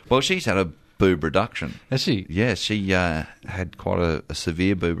 Well, she's had a boob reduction. Has she? Yeah, she had quite a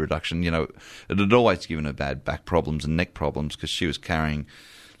severe boob reduction. It had always given her bad back problems and neck problems because she was carrying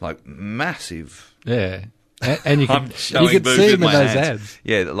like massive. Yeah. And you I'm could showing boobs see with them in my those hands. ads.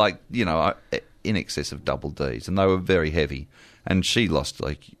 Yeah, in excess of double Ds, and they were very heavy. And she lost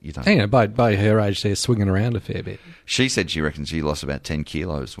By her age, they're swinging around a fair bit. She said she reckons she lost about 10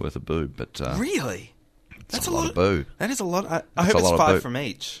 kilos worth of boob, but Really? that's a lot of boob. That is a lot. I hope a it's lot of 5 boob. from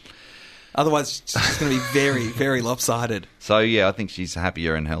each. Otherwise, it's going to be very, very lopsided. So yeah, I think she's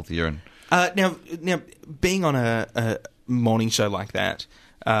happier and healthier. And Now, being on a morning show like that,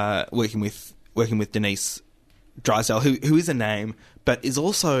 working with Denise Drysdale, who is a name, but is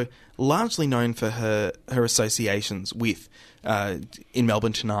also largely known for her associations with In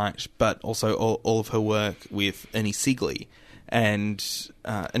Melbourne Tonight, but also all of her work with Ernie Sigley and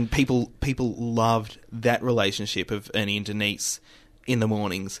people loved that relationship of Ernie and Denise in the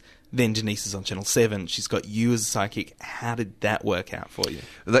mornings. Then Denise is on Channel 7. She's got you as a sidekick. How did that work out for you?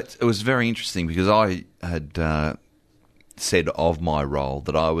 It was very interesting because I had said of my role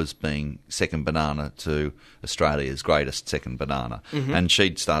that I was being second banana to Australia's greatest second banana. Mm-hmm. And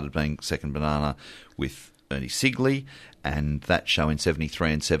she'd started being second banana with Ernie Sigley, and that show in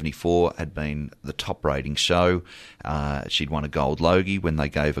 73 and 74 had been the top rating show. She'd won a Gold Logie when they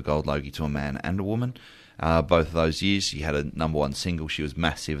gave a Gold Logie to a man and a woman. Both of those years, she had a number one single. She was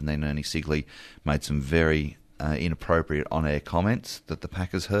massive, and then Ernie Sigley made some very inappropriate on-air comments that the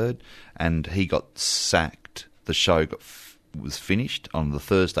Packers heard, and he got sacked. The show was finished on the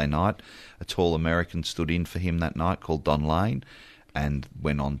Thursday night. A tall American stood in for him that night called Don Lane, and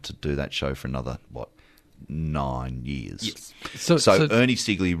went on to do that show for another, 9 years. Yes. So Ernie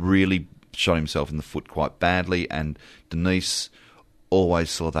Sigley really shot himself in the foot quite badly, and Denise always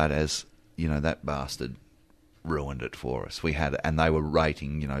saw that as, that bastard ruined it for us. And they were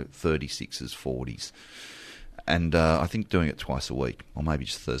rating, 36s, 40s. And I think doing it twice a week, or maybe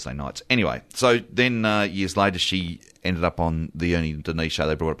just Thursday nights. Anyway, so then years later, she ended up on the Ernie and Denise show.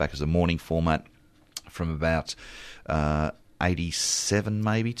 They brought it back as a morning format from about 87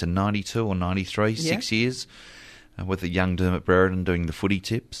 maybe to 92 or 93, 6 years, with a young Dermot Brereton doing the footy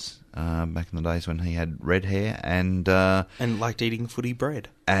tips back in the days when he had red hair and liked eating footy bread.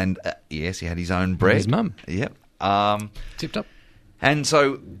 And yes, he had his own bread. His mum. Yep. Tipped up. And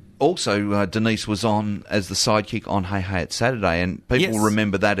so also Denise was on as the sidekick on Hey Hey It's Saturday, and people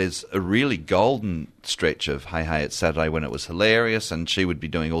remember that as a really golden stretch of Hey Hey It's Saturday when it was hilarious, and she would be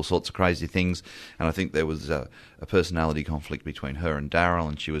doing all sorts of crazy things. And I think there was a personality conflict between her and Daryl,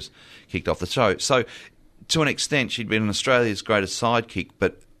 and she was kicked off the show. So to an extent, she'd been Australia's greatest sidekick,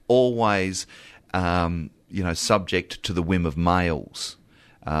 but always, subject to the whim of males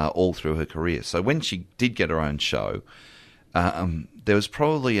all through her career. So when she did get her own show, there was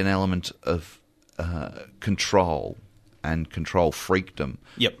probably an element of control and control freakdom.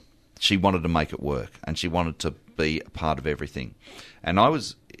 Yep. She wanted to make it work, and she wanted to be a part of everything. And I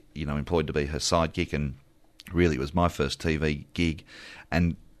was, employed to be her sidekick, and really it was my first TV gig.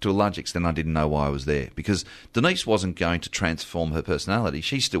 And to a large extent, I didn't know why I was there, because Denise wasn't going to transform her personality.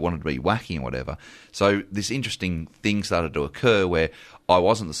 She still wanted to be wacky and whatever. So this interesting thing started to occur where I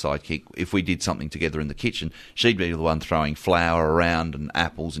wasn't the sidekick. If we did something together in the kitchen, she'd be the one throwing flour around and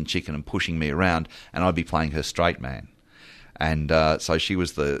apples and chicken and pushing me around, and I'd be playing her straight man. And so she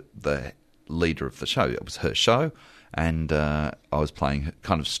was the leader of the show. It was her show, and I was playing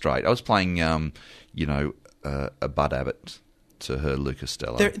kind of straight. I was playing, a Bud Abbott to her Lucas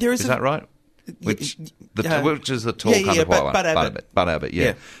Stella. Is that right? Which is the tall kind of white one. Bud Abbott,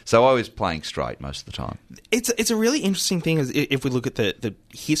 yeah. So I was playing straight most of the time. It's a really interesting thing if we look at the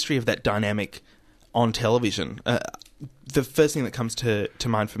history of that dynamic on television. The first thing that comes to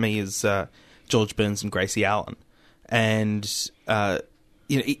mind for me is George Burns and Gracie Allen. And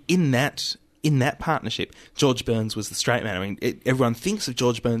in that partnership, George Burns was the straight man. I mean, everyone thinks of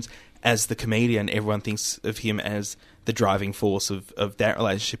George Burns as the comedian. Everyone thinks of him as the driving force of that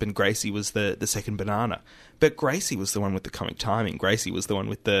relationship, and Gracie was the second banana. But Gracie was the one with the comic timing. Gracie was the one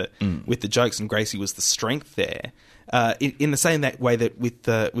with the jokes, and Gracie was the strength there. In the same way that with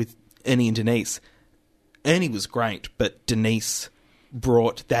Ernie and Denise, Ernie was great, but Denise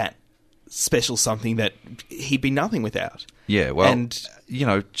brought that special something that he'd be nothing without. Yeah, well, and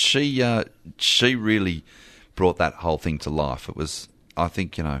she really brought that whole thing to life. It was, I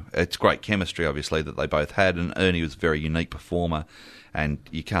think, it's great chemistry, obviously, that they both had, and Ernie was a very unique performer, and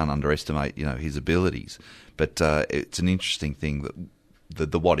you can't underestimate, his abilities. But it's an interesting thing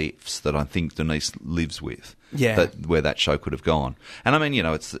that the what-ifs that I think Denise lives with, where that show could have gone. And I mean,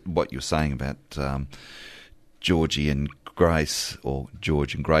 it's what you're saying about Georgie and Grace, or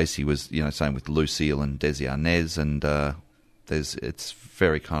George and Gracie was, same with Lucille and Desi Arnaz, and it's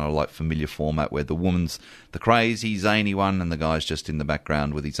very kind of like familiar format where the woman's the crazy, zany one, and the guy's just in the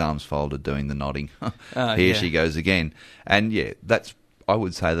background with his arms folded doing the nodding. Here she goes again. And I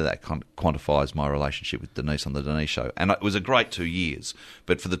would say that quantifies my relationship with Denise on the Denise show. And it was a great 2 years,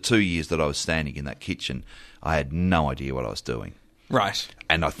 but for the 2 years that I was standing in that kitchen, I had no idea what I was doing. Right.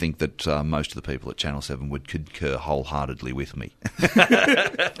 And I think that most of the people at Channel 7 would concur wholeheartedly with me.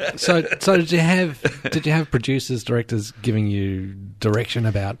 So did you have producers, directors giving you direction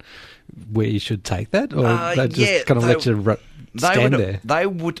about where you should take that, or they just kind of let you stand there? They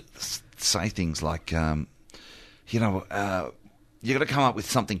would say things like, you've got to come up with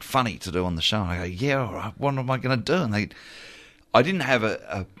something funny to do on the show. And I go, yeah, all right, what am I going to do? And I didn't have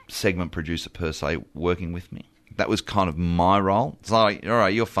a segment producer per se working with me. that was kind of my role. It's like, all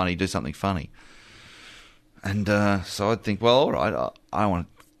right, you're funny, do something funny. And so I'd think, well, all right, I want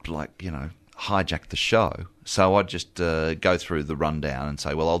to, like, you know, hijack the show. So I'd just go through the rundown and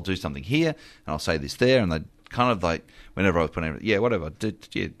say, well, I'll do something here, and I'll say this there, and they'd kind of like, whenever I was putting it, yeah, whatever,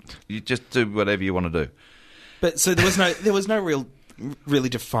 you just do whatever you want to do. But so there was no really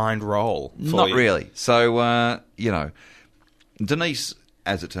defined role for Not you. really. So, you know, Denise,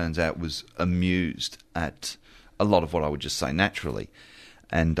 as it turns out, was amused at a lot of what I would just say naturally.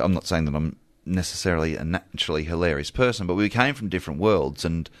 And I'm not saying that I'm necessarily a naturally hilarious person, but we came from different worlds,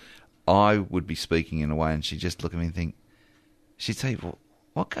 and I would be speaking in a way, and she'd just look at me and think, she'd say, well,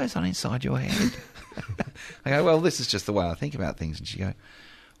 what goes on inside your head? I go, well, this is just the way I think about things. And she'd go,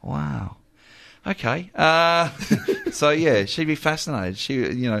 wow. Okay. So, yeah, she'd be fascinated.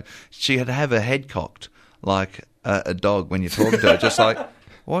 She'd have her head cocked like a dog when you're talking to her, just like,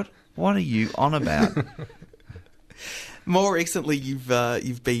 what are you on about? More recently,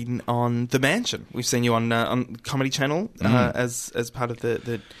 you've been on The Mansion. We've seen you on Comedy Channel as part of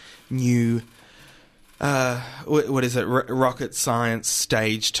the new what is it? Rocket Science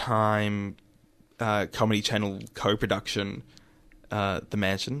Stage Time Comedy Channel co-production. The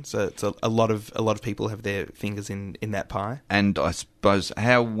Mansion. So it's a lot of people have their fingers in that pie. And I suppose,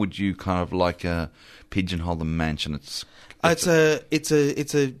 how would you kind of like pigeonhole The Mansion? It's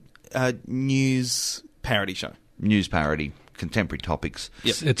a news parody show. News parody, contemporary topics,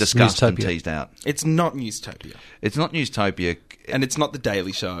 Yep. It's discussed and Newstopia. teased out. It's not Newstopia, It's not Newstopia, and it's not the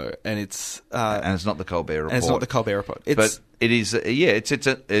Daily Show, and it's and it's not the Colbert Report. and it's not the Colbert Report. It's, But it is,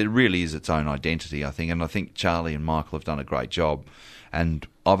 it really is its own identity, I think. And I think Charlie and Michael have done a great job. And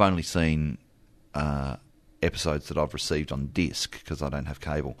I've only seen episodes that I've received on disc because I don't have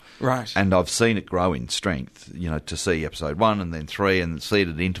cable. Right. And I've seen it grow in strength, you know, to see episode 1 and then 3 and see it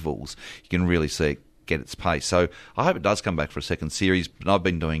at intervals. You can really see it get its pace. So I hope it does come back for a second series. But I've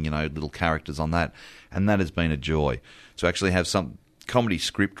been doing, you know, little characters on that. And that has been a joy to actually have some comedy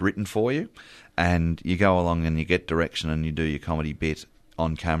script written for you. And you go along and you get direction and you do your comedy bit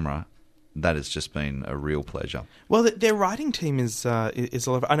on camera. That has just been a real pleasure. well, their writing team is a lot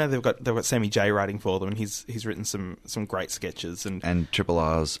of. I know they've got Sammy J writing for them, and he's written some great sketches and Triple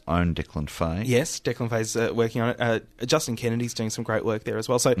R's own Declan Fay. yes, Declan Fay's working on it. Justin Kennedy's doing some great work there as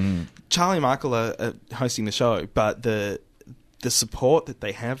well. So Charlie and Michael are hosting the show, but the support that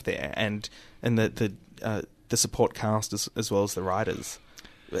they have there and the support cast as well as the writers,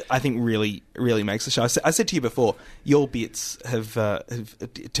 I think really makes the show. I said to you before, your bits have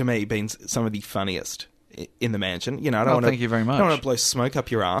to me been some of the funniest in The Mansion. You know, I don't want thank you very much. I don't want to blow smoke up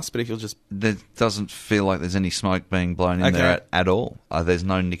your ass, but if you'll just There doesn't feel like there's any smoke being blown in Okay. there at all. There's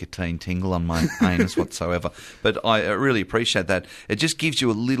no nicotine tingle on my anus whatsoever. But I really appreciate that. It just gives you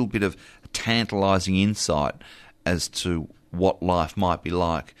a little bit of tantalising insight as to what life might be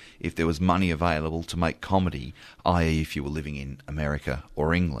like if there was money available to make comedy, i.e. if you were living in America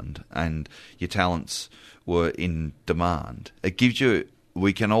or England and your talents were in demand. It gives you...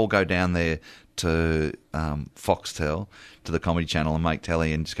 We can all go down there to Foxtel, to the Comedy Channel and make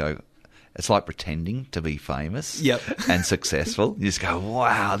telly and just go... It's like pretending to be famous Yep. and successful. You just go,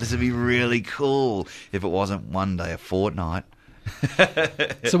 wow, this would be really cool if it wasn't one day a fortnight.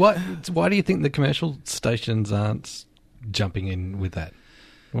 So why do you think the commercial stations aren't jumping in with that?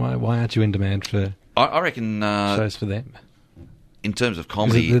 Why aren't you in demand for I reckon shows for them? in terms of Is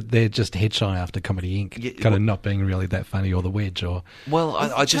comedy... it that they're just head shy after Comedy Inc. Yeah, kind of not being really that funny, or The Wedge, or Well,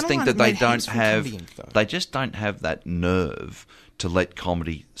 I just Channel think 9 that they made don't heaps from have... Comedy Inc, though. They just don't have that nerve to let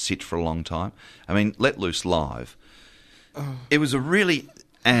comedy sit for a long time. I mean, Let Loose Live. It was a really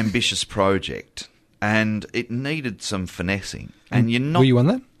ambitious project, and it needed some finessing. And you're not... were you on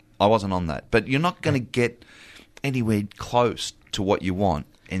that? I wasn't on that. But you're not going to get anywhere close to what you want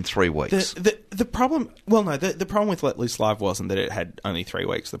in 3 weeks. The problem... Well, no, the problem with Let Loose Live wasn't that it had only 3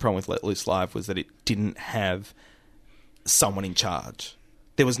 weeks. The problem with Let Loose Live was that it didn't have someone in charge.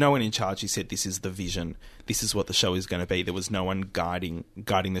 There was no one in charge who said, this is the vision, this is what the show is going to be. There was no one guiding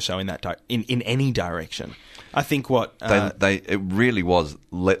the show in that in any direction. I think what... It really was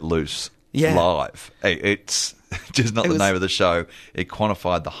Let Loose Yeah. Live. It's just not It the was- name of the show. It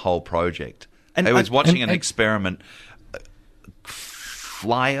quantified the whole project. And it was I- watching and- an and- experiment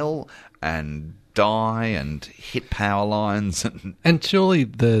flail and die and hit power lines. And surely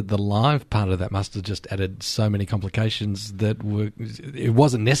the live part of that must have just added so many complications that it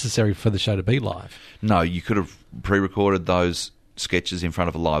wasn't necessary for the show to be live. No, you could have pre-recorded those sketches in front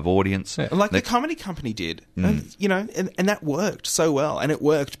of a live audience. Yeah. Like the Comedy Company did. You know, and that worked so well. And it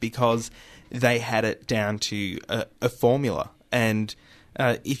worked because they had it down to a formula. And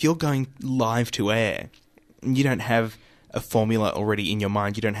if you're going live to air, you don't have a formula already in your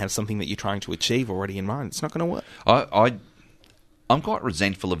mind. You don't have something that you're trying to achieve already in mind. It's not going to work. I'm quite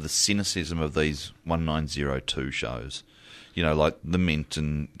resentful of the cynicism of these 1902 shows, you know, like The Mint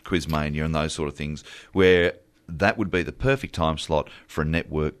and Quizmania and those sort of things, where that would be the perfect time slot for a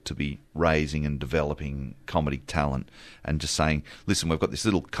network to be raising and developing comedy talent and just saying, listen, we've got this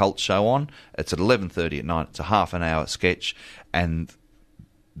little cult show on. It's at 11:30 at night. It's a half an hour sketch, and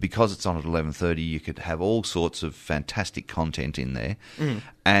because it's on at 11:30, you could have all sorts of fantastic content in there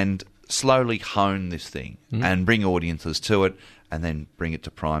and slowly hone this thing and bring audiences to it and then bring it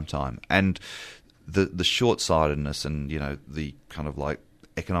to prime time. And the short-sightedness and, you know, the kind of like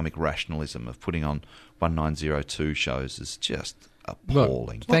economic rationalism of putting on 1902 shows is just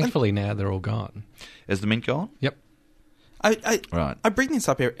appalling. Well, thankfully now they're all gone. Is The Mint gone? Yep. Right. I bring this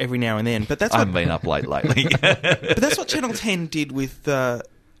up every now and then, but that's I what, haven't been up late lately. but that's what Channel 10 did with the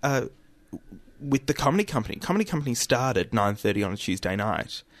Comedy Company. Comedy Company started 9:30 on a Tuesday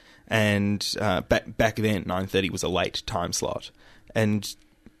night, and back then 9:30 was a late time slot, and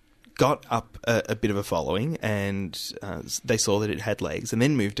got up a bit of a following, and they saw that it had legs, and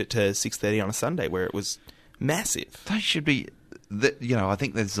then moved it to 6:30 on a Sunday, where it was massive. They should be, you know, I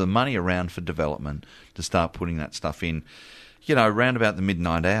think there's the money around for development to start putting that stuff in, you know, around about the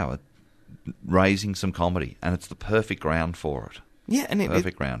midnight hour, raising some comedy, and it's the perfect ground for it. Yeah, and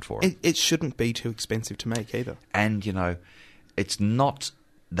Perfect ground for it. It shouldn't be too expensive to make either. And, you know, it's not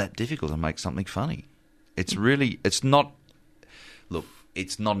that difficult to make something funny. It's not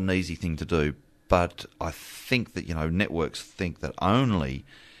an easy thing to do, but I think that, you know, networks think that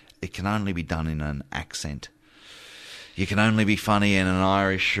it can only be done in an accent. You can only be funny in an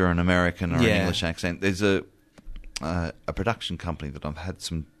Irish or an American or an English accent. There's a production company that I've had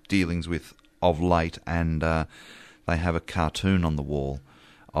some dealings with of late, and they have a cartoon on the wall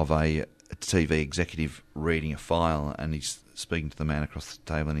of a TV executive reading a file, and he's speaking to the man across the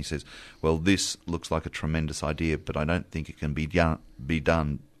table, and he says, well, this looks like a tremendous idea, but I don't think it can be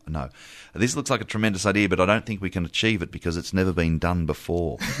done. No, this looks like a tremendous idea, but I don't think we can achieve it because it's never been done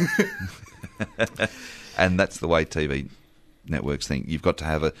before. And that's the way TV networks think. You've got to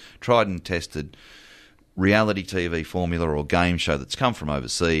have a tried and tested reality TV formula or game show that's come from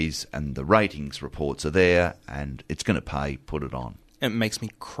overseas, and the ratings reports are there, and it's going to pay, put it on. It makes me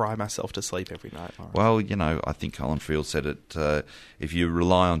cry myself to sleep every night, Lawrence. Well, you know, I think Colin Field said it, if you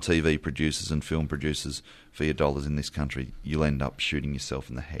rely on TV producers and film producers for your dollars in this country, you'll end up shooting yourself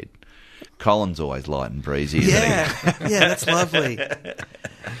in the head. Colin's always light and breezy, isn't he? Yeah, that's lovely.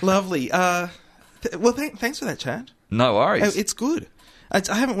 Lovely. Well, thanks for that chat. No worries. It's good.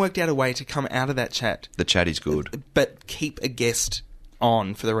 I haven't worked out a way to come out of that chat, The chat is good. but keep a guest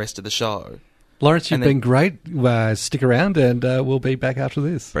on for the rest of the show. Lawrence, you've And then- been great. Stick around, and we'll be back after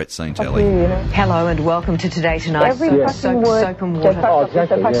this. Brett Seen Telly. Hello and welcome to Today Tonight. Every fucking word. Soap and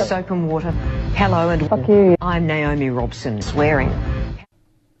water. Soap and water. Hello and Fuck you. I'm Naomi Robson. Swearing.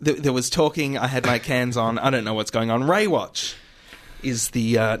 There was talking. I had my cans on. I don't know what's going on. Ray Watch is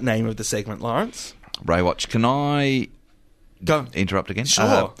the name of the segment, Lawrence. Ray Watch. Can I Go. interrupt again?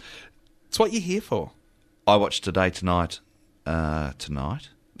 Sure. It's what you're here for. I watched Today Tonight tonight.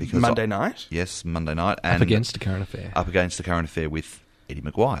 Because Monday night? Yes, Monday night. And Up against a current affair. Up against the current affair with Eddie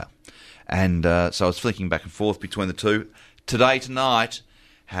Maguire. And so I was flicking back and forth between the two. Today Tonight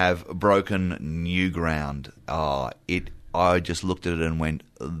have broken new ground. I just looked at it and went,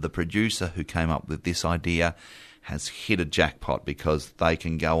 the producer who came up with this idea has hit a jackpot, because they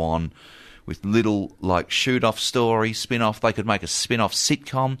can go on with little, like, shoot-off stories, spin-off. They could make a spin-off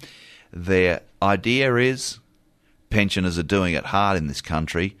sitcom. Their idea is pensioners are doing it hard in this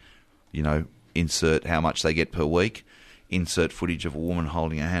country. You know, insert how much they get per week. Insert footage of a woman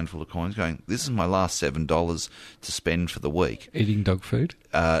holding a handful of coins going, this is my last $7 to spend for the week. Eating dog food?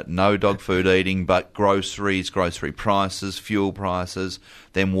 No dog food eating, but groceries, grocery prices, fuel prices,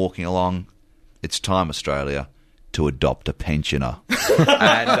 them walking along. It's time, Australia, to adopt a pensioner.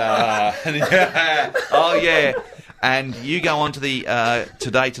 And you go onto the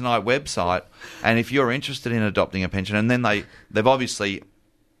Today Tonight website, and if you're interested in adopting a pensioner, and then they've obviously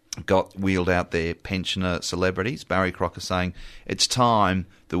got wheeled out their pensioner celebrities. Barry Crocker saying, it's time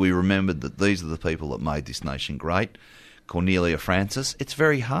that we remembered that these are the people that made this nation great. Cornelia Francis. It's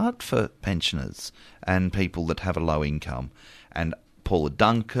very hard for pensioners and people that have a low income. And Paula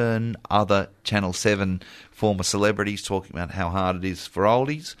Duncan, other Channel 7 former celebrities talking about how hard it is for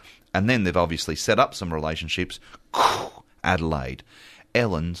oldies. And then they've obviously set up some relationships. Adelaide.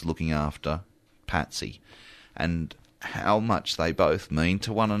 Ellen's looking after Patsy. And how much they both mean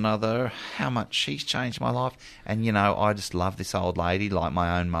to one another, how much she's changed my life. And, you know, I just love this old lady like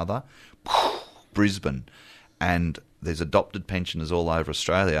my own mother. Brisbane. and there's adopted pensioners all over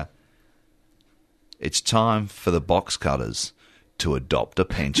Australia. It's time for the box cutters to adopt a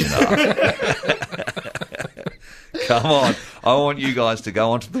pensioner. Come on, I want you guys to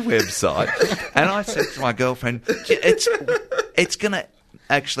go onto the website. And I said to my girlfriend, it's going to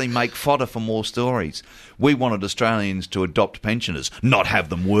actually make fodder for more stories. We wanted Australians to adopt pensioners, not have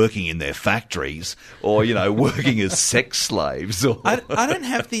them working in their factories or, working as sex slaves. Or I don't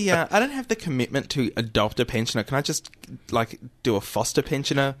have the commitment to adopt a pensioner. Can I just do a foster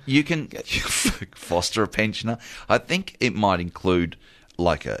pensioner? You can foster a pensioner. I think it might include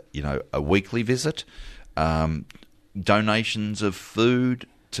a weekly visit, donations of food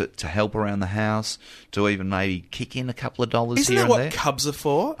to help around the house, to even maybe kick in a couple of dollars Isn't here that and there. what cubs are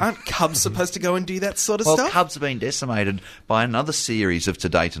for? Aren't cubs supposed to go and do that sort of Well, stuff? cubs have been decimated by another series of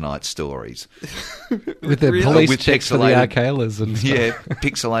Today Tonight stories. With their Really? police With checks for the pixelated- Arcalas and stuff. Yeah,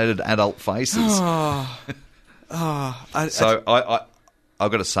 pixelated adult faces. So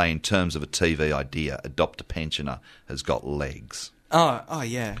I've got to say, in terms of a TV idea, Adopt a Pensioner has got legs. Oh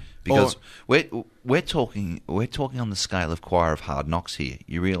yeah. Because we're talking on the scale of Choir of Hard Knocks here.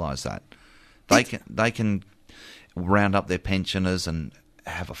 You realise that they can round up their pensioners and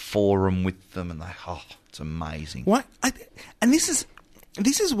have a forum with them, and it's amazing. What? And this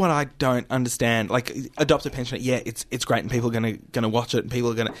is what I don't understand. Like, adopt a pensioner, yeah, it's great, and people are gonna watch it,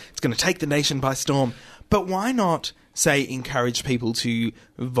 and it's gonna take the nation by storm. But why not, say, encourage people to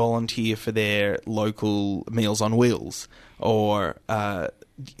volunteer for their local Meals on Wheels, or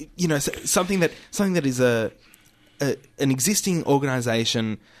something that is an existing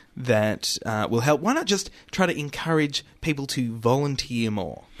organisation that will help. Why not just try to encourage people to volunteer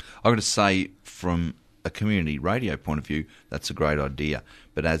more? I've got to say, from a community radio point of view, that's a great idea.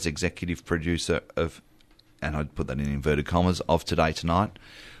 But as executive producer of, and I'd put that in inverted commas, of Today Tonight,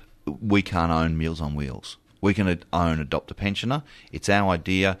 we can't own Meals on Wheels. We can own Adopt a Pensioner. It's our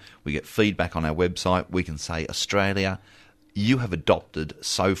idea. We get feedback on our website. We can say, Australia, you have adopted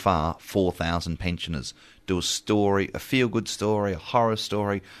so far 4,000 pensioners. Do a story, a feel-good story, a horror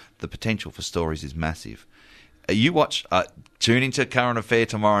story. The potential for stories is massive. Tune into Current Affair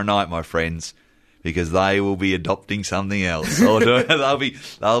tomorrow night, my friends, because they will be adopting something else. Or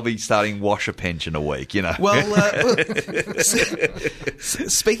they'll be starting Wash a Pension a week, Well,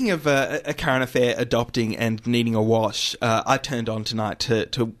 speaking of a Current Affair adopting and needing a wash, I turned on tonight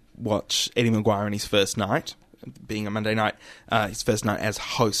to watch Eddie Maguire on his first night, being a Monday night, his first night as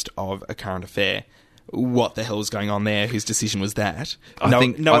host of A Current Affair. What the hell was going on there? Whose decision was that? No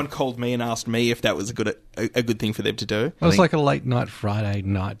one called me and asked me if that was a good thing for them to do. It was like a late night Friday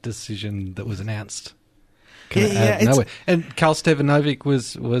night decision that was announced. Yeah, nowhere. And Karl Stevanovic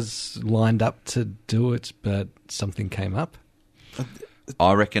was lined up to do it, but something came up.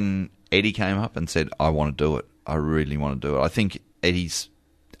 I reckon Eddie came up and said, I want to do it. I really want to do it. I think Eddie's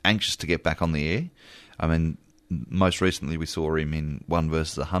anxious to get back on the air. I mean, most recently we saw him in 1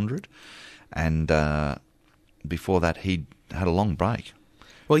 versus 100. And before that, he'd had a long break.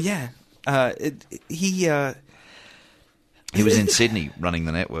 Well, yeah. He was in Sydney running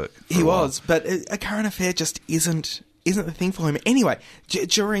the network. He was, but A Current Affair just isn't the thing for him. Anyway,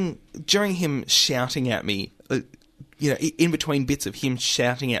 during him shouting at me, in between bits of him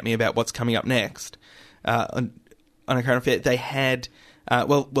shouting at me about what's coming up next on A Current Affair, they had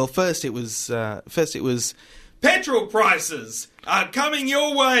first it was petrol prices are coming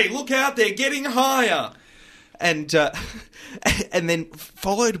your way. Look out, they're getting higher. And then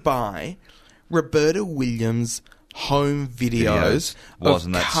followed by Roberta Williams' home videos.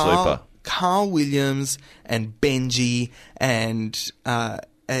 Wasn't that super? Carl Williams and Benji and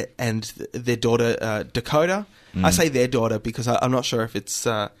their daughter Dakota. I say their daughter because I'm not sure if it's...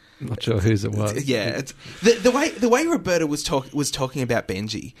 Not sure whose it was. Yeah, it's, the way Roberta was talking about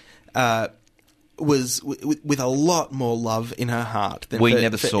Benji was with a lot more love in her heart than we for,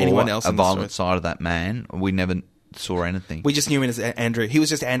 never for saw anyone else. a violent side of that man. We never saw anything. We just knew him as Andrew. He was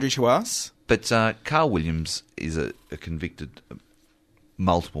just Andrew to us. But Carl Williams is a convicted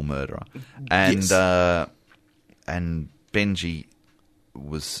multiple murderer, and Yes. And Benji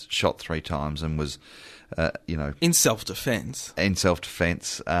was shot 3 times and was, In self-defense. in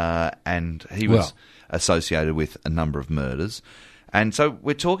self-defense, and he was associated with a number of murders. And so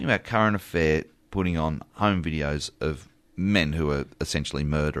we're talking about Current Affair putting on home videos of men who are essentially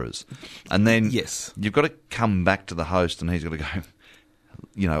murderers. And then Yes. you've got to come back to the host and he's got to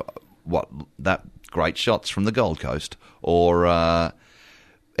go, what, that great shots from the Gold Coast. Or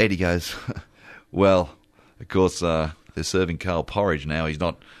Eddie goes, well, of course, they're serving Carl porridge now. He's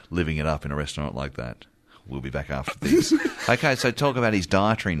not living it up in a restaurant like that. We'll be back after this. Okay, so talk about his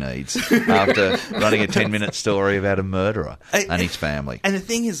dietary needs after running a 10-minute story about a murderer and his family. And the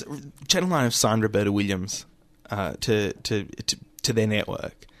thing is, Channel 9 have signed Roberta Williams to their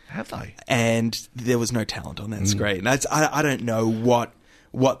network. Have they? And there was no talent on that screen. I don't know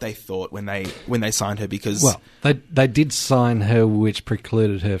what they thought when they signed her, because... Well, they did sign her, which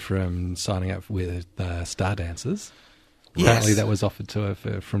precluded her from signing up with Star Dancers. Yes. Apparently that was offered to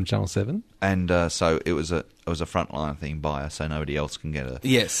her from Channel 7. And so it was a frontline thing by her, so nobody else can get her.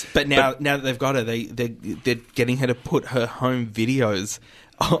 Yes, but now that they've got her, they're getting her to put her home videos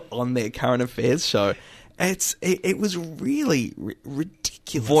on their current affairs show. It was really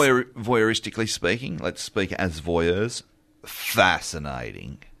ridiculous. Voyeuristically speaking, let's speak as voyeurs.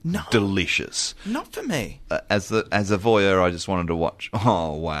 Fascinating, No. delicious. Not for me. As a voyeur, I just wanted to watch.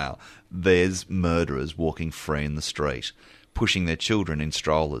 Oh wow, there's murderers walking free in the street, pushing their children in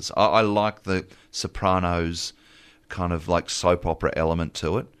strollers. I like the Sopranos kind of like soap opera element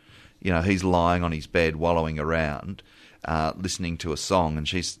to it. You know, he's lying on his bed, wallowing around, listening to a song, and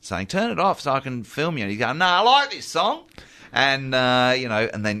she's saying, "Turn it off so I can film you." And he's going, "No, I like this song," and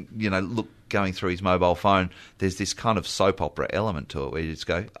and then look. Going through his mobile phone, there's this kind of soap opera element to it where you just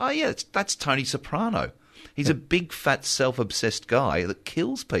go, oh yeah, that's Tony Soprano. He's a big, fat, self-obsessed guy that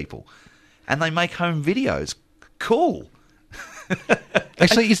kills people. And they make home videos. Cool.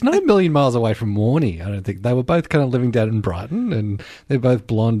 Actually, he's not a million miles away from Warnie, I don't think. They were both kind of living down in Brighton, and they're both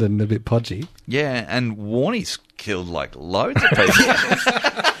blonde and a bit podgy. Yeah, and Warnie's killed like loads of people.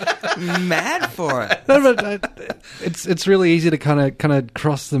 Mad for it. No, but it's really easy to kind of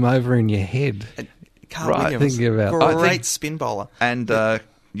cross them over in your head. Carl Right, Williams, thinking about- great spin bowler. And I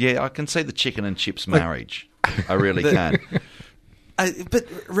can see the chicken and chips marriage. I really can. But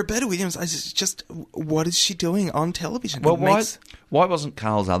Roberta Williams, what is she doing on television? Well, why wasn't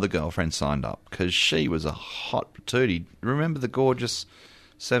Carl's other girlfriend signed up? Because she was a hot patootie. Remember the gorgeous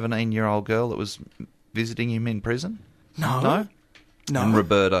 17-year-old girl that was visiting him in prison? No. And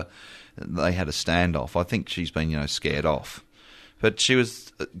Roberta, they had a standoff. I think she's been, scared off. But she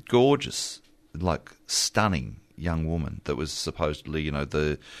was a gorgeous, like stunning young woman that was supposedly,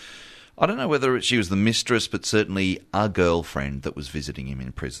 I don't know whether she was the mistress, but certainly a girlfriend that was visiting him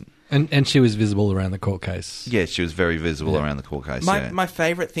in prison. And she was visible around the court case. Yes, she was very visible around the court case. My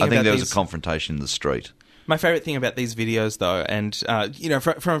favourite thing I think about there was these, a confrontation in the street. My favourite thing about these videos, though, and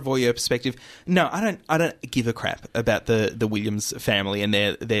from a voyeur perspective, no, I don't give a crap about the Williams family and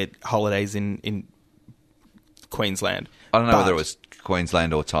their holidays in Queensland. I don't know whether it was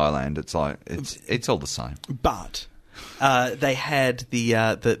Queensland or Thailand. It's like it's all the same. But they had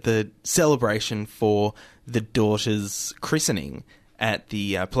the celebration for the daughter's christening at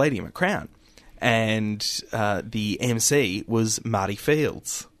the Palladium at Crown, and the MC was Marty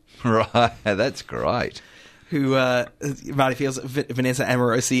Fields. Right, that's great. Who Marty Fields, Vanessa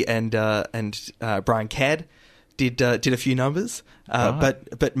Amorosi, and Brian Cadd did a few numbers,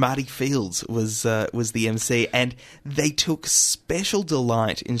 but Marty Fields was the MC, and they took special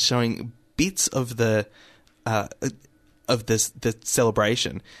delight in showing bits of the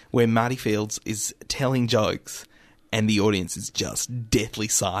celebration where Marty Fields is telling jokes and the audience is just deathly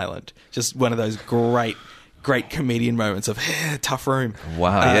silent. Just one of those great comedian moments of tough room.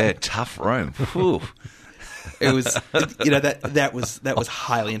 Wow, tough room. It was, that was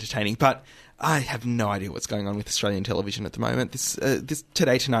highly entertaining. But I have no idea what's going on with Australian television at the moment. This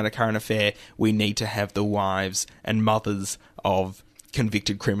Today Tonight, A Current Affair, we need to have the wives and mothers of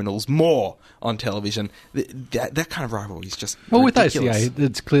convicted criminals more on television. That kind of rivalry is just ridiculous. With ACA,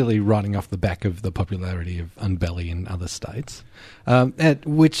 it's clearly riding off the back of the popularity of Unbelly in other states,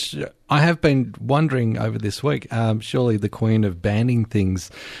 which I have been wondering over this week. Surely the queen of banning things,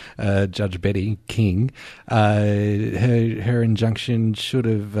 Judge Betty King, her injunction should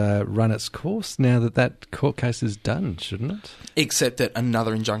have run its course now that court case is done, shouldn't it? Except that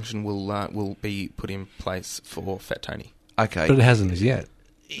another injunction will be put in place for Fat Tony. Okay. But it hasn't as yet.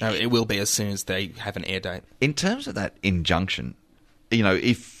 No, it will be as soon as they have an air date. In terms of that injunction,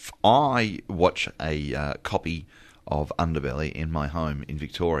 if I watch a copy of Underbelly in my home in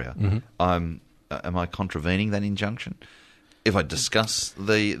Victoria, am I contravening that injunction? If I discuss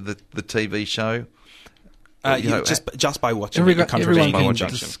the TV show, just by watching it, you're contravening everyone the can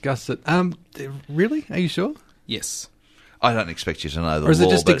injunction. discuss it. Really? Are you sure? Yes. I don't expect you to know the law. Or is it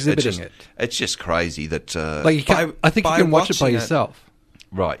just but exhibiting it? It's just crazy that... you can, I think you can watch it by yourself.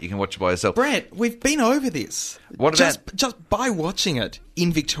 Right, you can watch it by yourself. Brett, we've been over this. What about... Just by watching it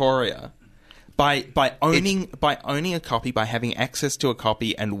in Victoria, by owning a copy, by having access to a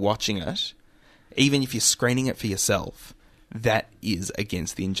copy and watching it, even if you're screening it for yourself, that is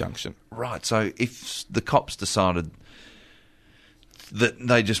against the injunction. Right, so if the cops decided that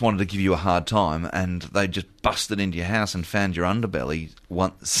they just wanted to give you a hard time and they just busted into your house and found your underbelly,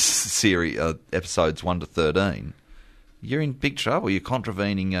 episodes 1 to 13, you're in big trouble. You're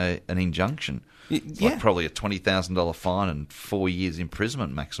contravening an injunction. It's like probably a $20,000 fine and 4 years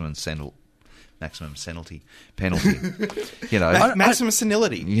imprisonment maximum penalty. You know, Maximum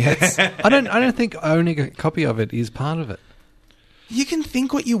senility. yeah. I don't think owning a copy of it is part of it. You can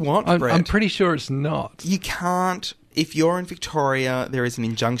think what you want, Brett. I'm pretty sure it's not. You can't. If you're in Victoria, there is an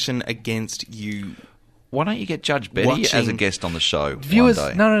injunction against you. Why don't you get Judge Betty Watching- as a guest on the show Viewers,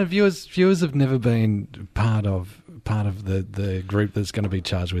 one day? no, viewers have never been part of the group that's going to be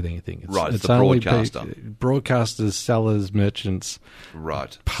charged with anything. Right, the only broadcaster. broadcasters, sellers, merchants,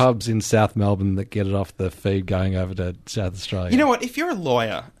 Right. pubs in South Melbourne that get it off the feed going over to South Australia. You know what? If you're a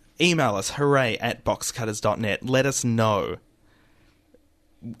lawyer, email us, hooray@boxcutters.net. Let us know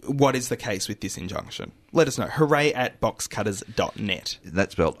what is the case with this injunction. Let us know. hooray@boxcutters.net.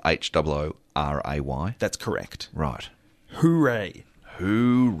 That's spelled HOORAY. That's correct. Right. Hooray.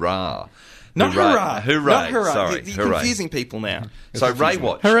 Hoorah. Not hurrah. Hooray. Not hurrah. Sorry. You're hooray. confusing people now. So Ray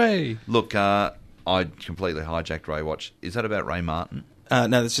Watch. Hooray! Look, I completely hijacked Ray Watch. Is that about Ray Martin? No,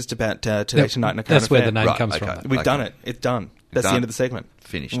 that's just about Today Tonight and a Current That's where the Affair. name Right, comes okay. from. We've done it. It's done. That's Done. the end of the segment.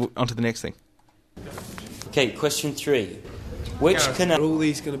 Finished. On to the next thing. Okay, question 3. Which canal? Are all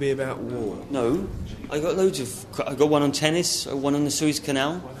these going to be about war? No, I got loads of. I got one on tennis, one on the Suez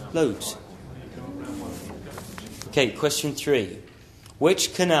Canal, loads. Okay, question 3.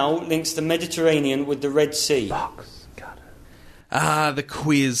 Which canal links the Mediterranean with the Red Sea? The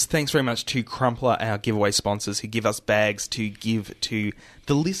quiz. Thanks very much to Crumpler, our giveaway sponsors, who give us bags to give to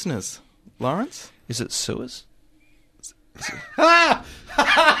the listeners. Lawrence? Is it Suez?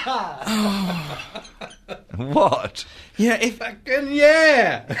 What? Yeah,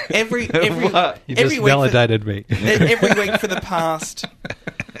 every What? You every just week validated me. every week for the past.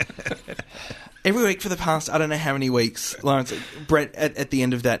 Every week for the past, I don't know how many weeks, Lawrence, Brett, at the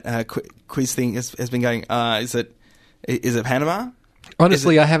end of that quiz thing has been going, is it Panama?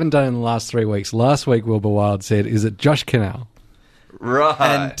 Honestly, I haven't done it in the last 3 weeks. Last week, Wilbur Wilde said, "Is it Josh Canal?"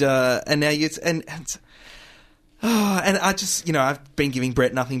 Right. And now you and I just, I've been giving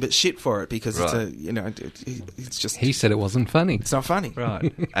Brett nothing but shit for it because Right. it's just He said it wasn't funny. it's not funny.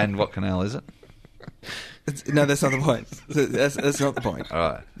 Right. And what canal is it? No, that's not the point. That's not the point.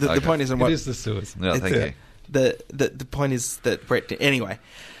 All right. The Okay. point isn't what. It is the Suez. No, thank you. The point is that Brett did. Anyway,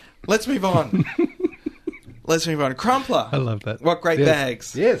 let's move on. Let's move on. Crumpler. I love that. What great Yes.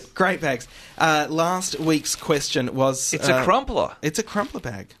 bags. Yes. Great bags. Last week's question was... It's a crumpler. It's a crumpler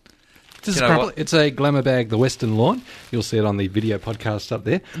bag. This is You know Crumpler. what? It's a Glamour bag, the Western Lawn. You'll see it on the video podcast up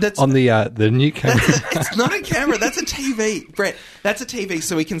there. That's- on the new camera. It's not a camera. That's a TV. Brett, that's a TV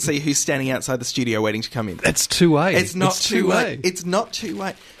so we can see who's standing outside the studio waiting to come in. That's two-way. It's not two-way. It's not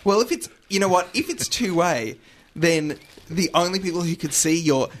two-way. Well, if it's... You know what? If it's two-way, then... The only people who could see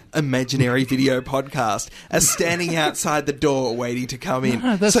your imaginary video podcast are standing outside the door waiting to come in.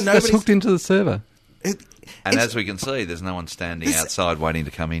 No, that's, so that's nobody's... hooked into the server. And It's- as we can see, there's no one standing This- outside waiting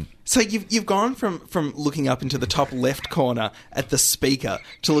to come in. So you've gone from looking up into the top left corner at the speaker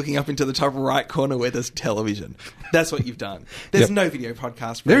to looking up into the top right corner where there's television. That's what you've done. There's Yep. no video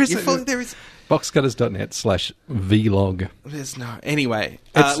podcast. There is there is boxcutters.net/vlog. there's no anyway.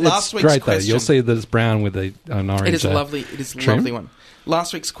 It's Last week's great question. though. You'll see that it's brown with an orange. It is lovely. It is a trim. lovely one.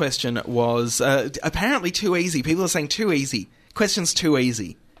 Last week's question was apparently too easy. People are saying too easy. Question's too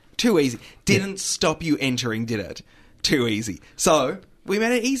easy. Too easy. Didn't stop you entering, did it? Too easy. So we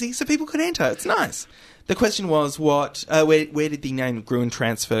made it easy so people could enter. It's nice. The question was what? Where did the name Gruen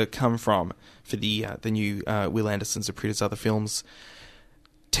Transfer come from for the new Will Anderson's and Zapruder's Other Films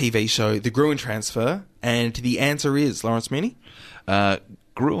TV show, The Gruen Transfer? And the answer is Lawrence Mooney.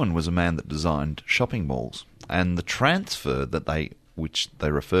 Gruen was a man that designed shopping malls, and the transfer which they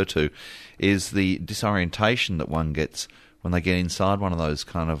refer to is the disorientation that one gets when they get inside one of those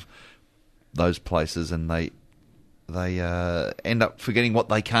those places, and they end up forgetting what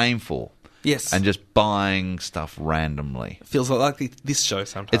they came for. Yes. And just buying stuff randomly. Feels like this show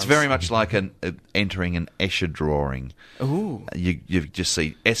sometimes. It's very much like entering an Escher drawing. Ooh. You just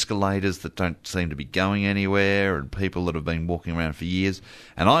see escalators that don't seem to be going anywhere, and people that have been walking around for years.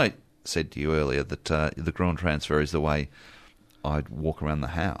 And I said to you earlier that the Gruen Transfer is the way I'd walk around the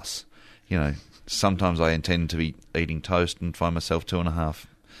house. Sometimes I intend to be eating toast and find myself 2.5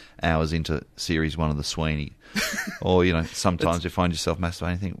 hours into series 1 of The Sweeney. Or, sometimes you find yourself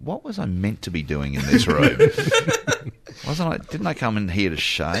masturbating and think, what was I meant to be doing in this room? Didn't I come in here to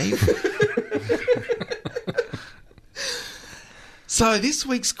shave? So this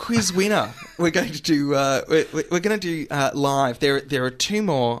week's quiz winner, we're going to do live. There are two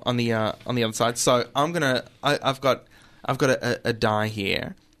more on the other side. So I've got a die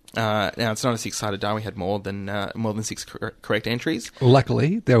here. Now it's not a 6-sided die. We had more than 6 correct entries.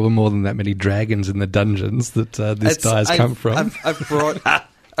 Luckily, there were more than that many dragons in the dungeons that this die has come from. I've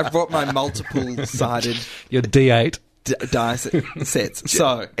brought my multiple-sided Your D8. dice sets.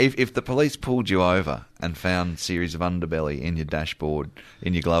 So if the police pulled you over and found series of underbelly in your dashboard,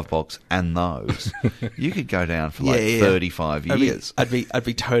 in your glove box, and those, you could go down for 35 years. I'd be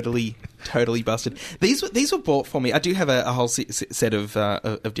totally busted. These were bought for me. I do have a whole set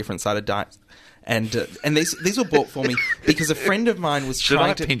of different sided dice. And these were bought for me because a friend of mine was Should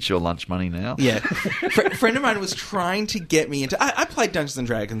trying I to pinch your lunch money now? Yeah, a friend of mine was trying to get me into. I played Dungeons and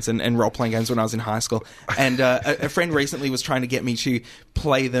Dragons and role playing games when I was in high school, and a friend recently was trying to get me to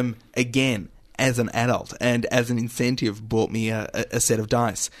play them again as an adult, and as an incentive bought me a set of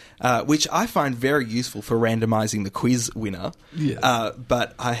dice, which I find very useful for randomising the quiz winner. Yes.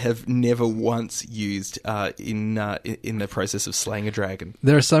 But I have never once used in the process of slaying a dragon.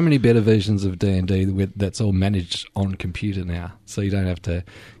 There are so many better versions of D&D that's all managed on computer now, so you don't have to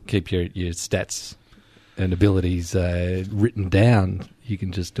keep your stats and abilities written down. You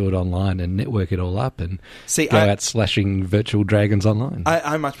can just do it online and network it all up and go out slashing virtual dragons online.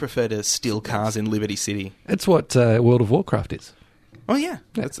 I much prefer to steal cars in Liberty City. It's what World of Warcraft is. Oh, yeah.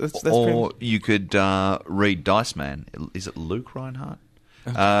 That's Or you could read Dice Man. Is it Luke Reinhardt?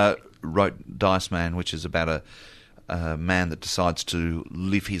 Wrote Dice Man, which is about a man that decides to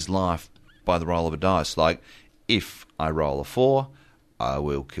live his life by the roll of a dice. Like, if I roll a 4, I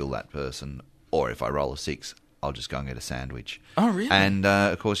will kill that person. Or if I roll a 6, I'll just go and get a sandwich. Oh, really? And,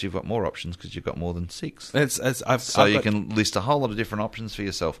 of course, you've got more options because you've got more than 6. You can list a whole lot of different options for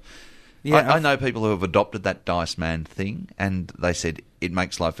yourself. Yeah, I know people who have adopted that Dice Man thing, and they said it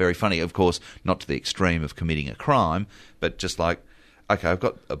makes life very funny. Of course, not to the extreme of committing a crime, but just like, okay, I've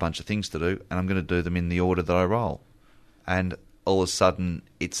got a bunch of things to do, and I'm going to do them in the order that I roll. And all of a sudden,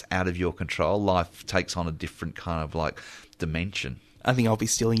 it's out of your control. Life takes on a different kind of, like, dimension. I think I'll be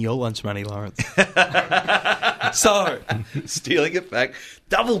stealing your lunch money, Lawrence. So, stealing it back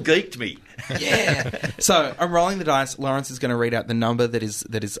double geeked me. Yeah. So I'm rolling the dice. Lawrence is going to read out the number that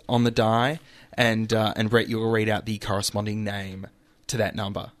is on the die, and Brett, you will read out the corresponding name to that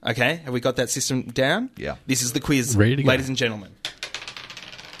number. Okay? Have we got that system down? Yeah. This is the quiz, Ready to go. ladies and gentlemen.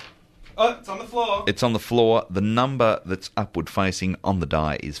 Oh, it's on the floor. It's on the floor. The number that's upward facing on the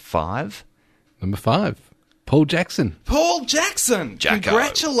die is 5. Number 5, Paul Jackson. Paul Jackson. Jacko.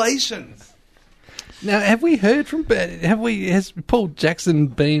 Congratulations. Now, has Paul Jackson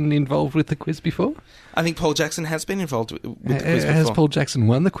been involved with the quiz before? I think Paul Jackson has been involved with the quiz before. Has Paul Jackson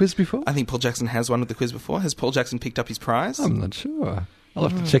won the quiz before? I think Paul Jackson has won the quiz before. Has Paul Jackson picked up his prize? I'm not sure. I'll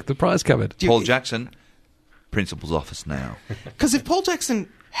have to check the prize cupboard. Paul Jackson, principal's office now. Because if Paul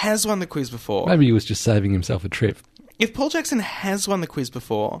Jackson has won the quiz before... Maybe he was just saving himself a trip. If Paul Jackson has won the quiz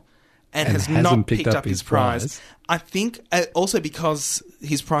before and has hasn't not picked picked up up his his prize, prize. I think also because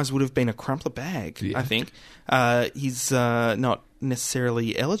his prize would have been a crumpler bag. Yeah. I think he's not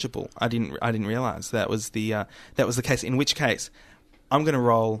necessarily eligible. I didn't realise that was the case. In which case, I'm going to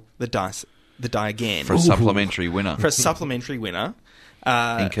roll the die again For a supplementary winner. for a supplementary winner.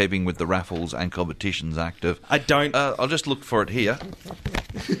 In keeping with the Raffles and Competitions Act of... I don't. I'll just look for it here.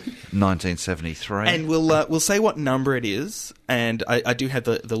 1973. And we'll say what number it is, and I do have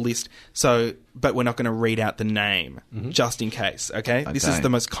the list. So, but we're not going to read out the name, just in case. Okay? This is Okay. the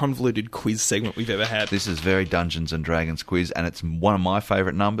most convoluted quiz segment we've ever had. This is very Dungeons and Dragons quiz, and it's one of my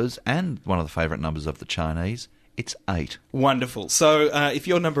favourite numbers and one of the favourite numbers of the Chinese. It's 8. Wonderful. So, if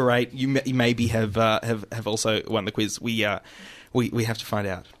you're number 8, you maybe have also won the quiz. We have to find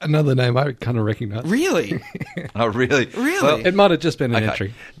out. Another name I kind of recognise. Really? Oh, really? Really? Well, It might have just been an okay.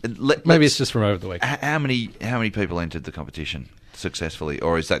 entry. Let's- Maybe it's just from over the week. How many people entered the competition successfully,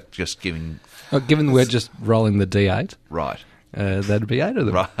 or is that just giving... Given we're just rolling the D8, Right. that'd be 8 of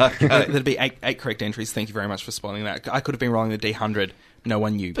them. Right. Okay. That'd be eight correct entries. Thank you very much for spoiling that. I could have been rolling the D100. No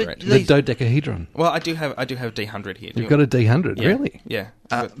one knew, Brett. The dodecahedron. Well, I do have D100 here. You've got a D100, Yeah. really? Yeah.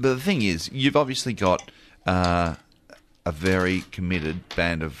 But the thing is, you've obviously got a very committed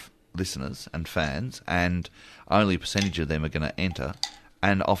band of listeners and fans, and only a percentage of them are going to enter,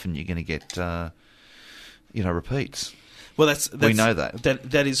 and often you're going to get, repeats. Well, that's We know that.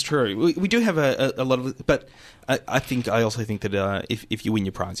 That is true. We do have a lot of, but I also think that if you win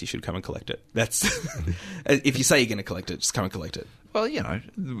your prize, you should come and collect it. That's if you say you're going to collect it, just come and collect it. Well, you know,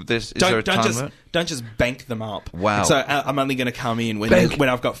 is there a time limit? Don't just bank them up. Wow. So I'm only going to come in when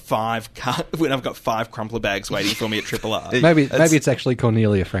I've got five crumpler bags waiting for me at Triple R. Maybe it's actually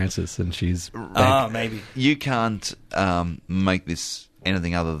Cornelia Francis, and she's back. Maybe. You can't make this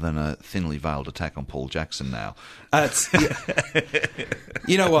anything other than a thinly veiled attack on Paul Jackson now.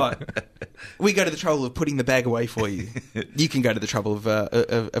 You know what? We go to the trouble of putting the bag away for you. You can go to the trouble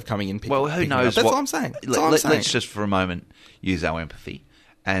of coming in. Well, who knows? That's all I'm saying. Let's just for a moment use our empathy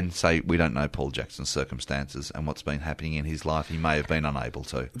and say we don't know Paul Jackson's circumstances and what's been happening in his life. He may have been unable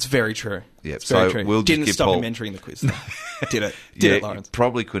to. It's very true. Yeah, it's very so true. we'll just Didn't give stop Paul... him entering the quiz, though. Did it? Lawrence?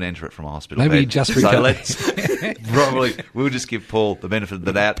 Probably could enter it from a hospital Maybe bed. he just So recovered. we'll just give Paul the benefit of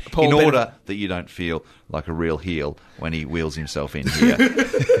the doubt in order that you don't feel like a real heel when he wheels himself in here.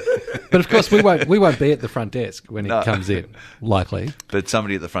 But of course, we won't be at the front desk when he comes in, likely. But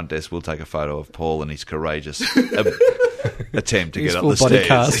somebody at the front desk will take a photo of Paul and his courageous attempt to get up the full body stairs.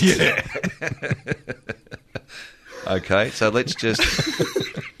 cast. Yeah. Okay, so let's just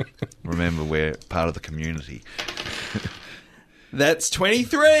remember we're part of the community. That's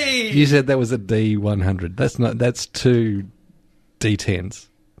 23. You said that was a D100. That's two D10s.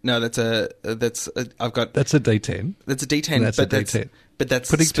 No, that's a That's a D10. That's a D10. That's a D10. But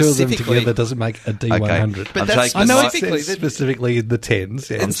that's Putting two of them together doesn't make a D100. Okay. But that's I know specifically it's specifically in the tens.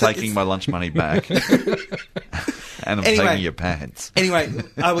 Yeah. I'm taking my lunch money back, and I'm taking your pants. Anyway,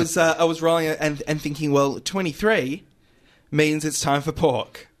 I was rolling and thinking, well, 23 means it's time for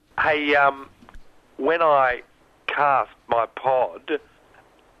pork. Hey, when I cast my pod,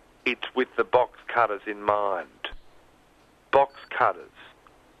 it's with the box cutters in mind. Box cutters,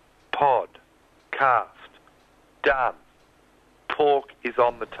 pod, cast, done. Pork is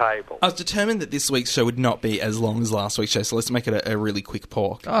on the table. I was determined that this week's show would not be as long as last week's show, so let's make it a really quick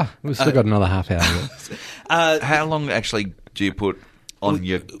pork. We've still got another half hour. How long actually do you put on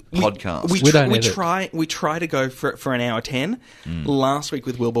your podcast? We try to go for an hour 10. Last week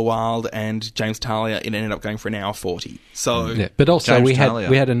with Wilbur Wilde and James Talia, it ended up going for an hour 40. So, yeah, but also James we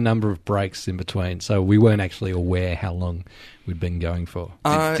Talia. had a number of breaks in between, so we weren't actually aware how long we'd been going for.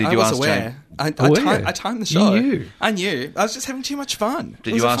 Did you I was ask aware. I timed the You show. knew. I knew. I was just having too much fun.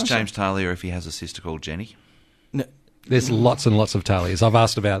 Did you ask James Talia if he has a sister called Jenny? No. There's lots and lots of Talias. I've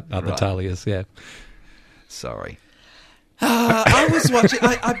asked about other Right. Talias. Yeah. Sorry. I was watching.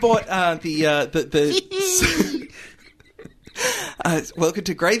 I bought the welcome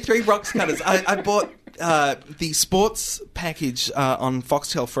to Grade 3 Box Cutters. I bought the sports package on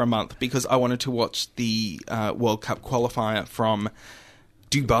Foxtel for a month because I wanted to watch the World Cup qualifier from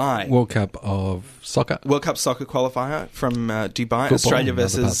Dubai. World Cup of soccer. World Cup soccer qualifier from Dubai. Football in other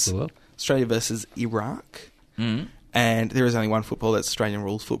parts of the world. Australia versus Iraq. And there is only one football. That's Australian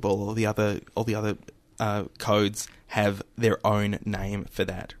rules football. All the other codes have their own name for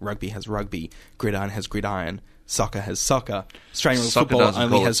that. Rugby has rugby. Gridiron has gridiron. Soccer has soccer. Australian rules football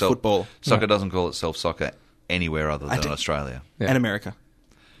only has football. Soccer doesn't call itself soccer anywhere other than Australia. Yeah. And America.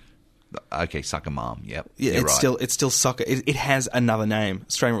 Okay, soccer mom. Yep. Yeah, you're right. it's still soccer. It has another name.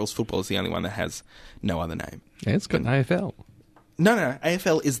 Australian rules football is the only one that has no other name. Yeah, it's got an AFL. No.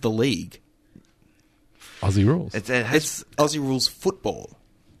 AFL is the league. Aussie rules. It has, It's Aussie rules football.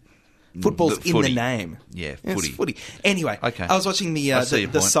 Football's The in the footy. name. Yeah, It's footy. footy. Anyway, Okay. I was watching the I see your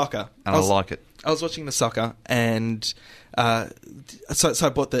point. soccer. And I like it. I was watching the soccer, and so I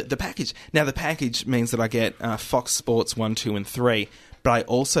bought the package. Now, the package means that I get Fox Sports 1, 2, and 3, but I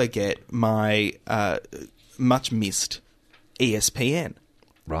also get my much missed ESPN.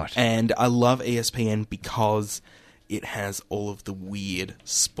 Right. And I love ESPN because it has all of the weird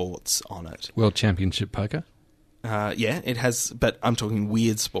sports on it. World Championship Poker. Yeah, it has, but I'm talking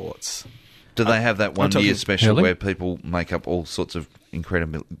weird sports. Do they have that one talking- year special Really? where people make up all sorts of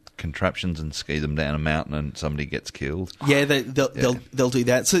incredible contraptions and ski them down a mountain and somebody gets killed? Yeah, they'll do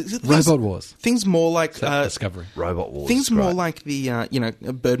that. So Robot Wars. things more like Discovery. Robot Wars. things is more great. like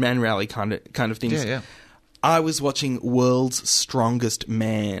the Birdman Rally kind of things. Yeah, yeah. I was watching World's Strongest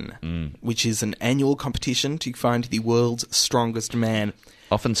Man, which is an annual competition to find the world's strongest man,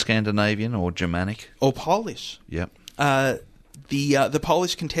 Often Scandinavian or Germanic. or Polish. Yep. The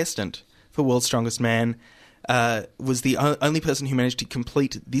Polish contestant for World's Strongest Man was the only person who managed to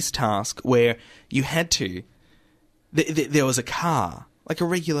complete this task, where you had to. There was a car, like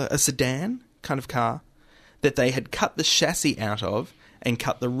a sedan kind of car, that they had cut the chassis out of and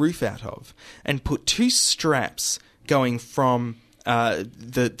cut the roof out of, and put two straps going from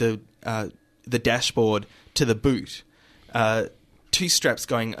the dashboard to the boot. two straps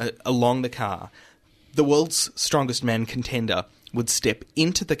going along the car. The world's strongest man contender would step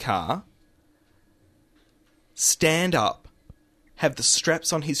into the car, stand up, have the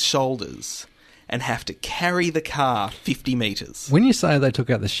straps on his shoulders, and have to carry the car 50 metres. When you say they took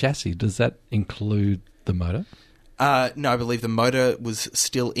out the chassis, does that include the motor? No, I believe the motor was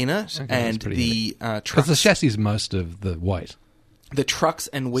still in it, and the Because trucks. the chassis is most of the weight. The trucks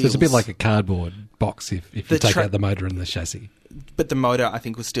and wheels. So it's a bit like a cardboard box if you The take out the motor and the chassis. But the motor, I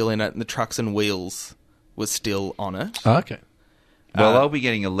think, was still in it, and the trucks and wheels was still on it. Oh, okay. Well, I'll be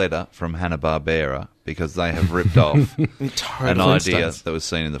getting a letter from Hanna-Barbera because they have ripped off an idea Flintstones. that was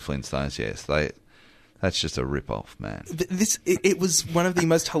seen in the Flintstones. Yes, that's just a rip-off, man. It was one of the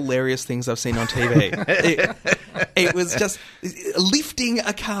most hilarious things I've seen on TV. It was just lifting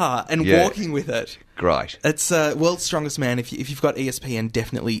a car and walking with it. Great. It's World's Strongest Man. If you've got ESPN,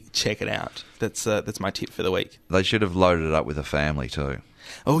 definitely check it out. That's my tip for the week. They should have loaded it up with a family too.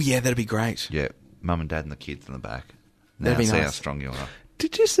 Oh yeah, that'd be great. Yeah, mum and dad and the kids in the back. Now That'd be see nice. how strong you are.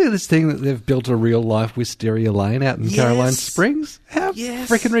 Did you see this thing that they've built a real-life Wisteria Lane out in Yes. Caroline Springs? How Yes.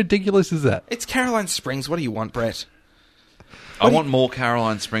 freaking ridiculous is that? It's Caroline Springs. What do you want, Brett? I want more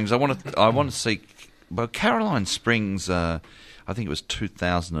Caroline Springs. I want to see. Well, Caroline Springs, I think it was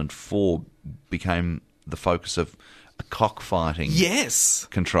 2004, became the focus of a cockfighting Yes.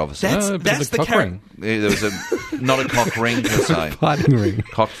 controversy. That's Oh, a bit that's of a the cock Car- ring. There was not a cock ring per se. Fighting ring.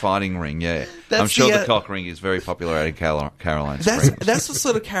 Cockfighting ring, yeah. That's I'm sure the, the cock ring is very popular out in Caroline That's Springs. that's the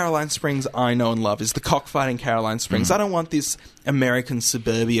sort of Caroline Springs I know and love, is the cockfighting Caroline Springs. I don't want this American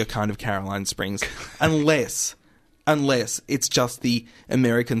suburbia kind of Caroline Springs unless it's just the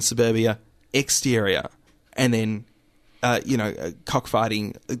American suburbia exterior and then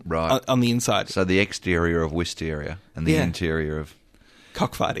cockfighting Right. on the inside. So the exterior of Wisteria and the Yeah. interior of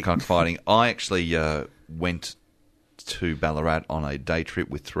Cockfighting. cockfighting. I actually went to Ballarat on a day trip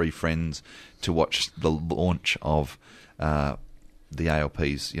with 3 friends to watch the launch of the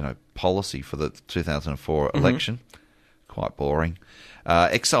ALP's policy for the 2004 election. Quite boring.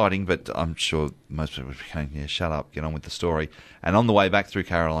 Exciting, but I'm sure most people became, shut up, get on with the story. And on the way back through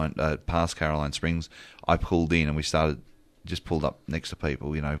past Caroline Springs, I pulled in and we just pulled up next to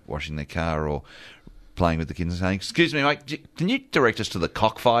people, washing their car or playing with the kids and saying, "Excuse me, mate, can you direct us to the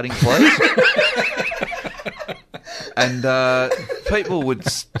cockfighting, please?" And people would,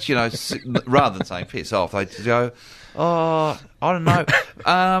 rather than saying piss off, they'd go, "Oh, I don't know.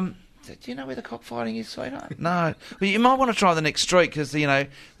 Do you know where the cockfighting is, sweetheart?" "No." "Well, you might want to try the next street because,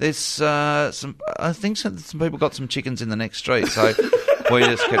 there's some... I think some people got some chickens in the next street." So we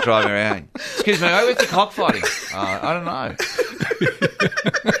just kept driving around. "Excuse me, where's the cockfighting?" "I don't know."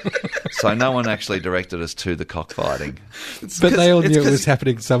 So no one actually directed us to the cockfighting. But they all it's knew it 'cause- was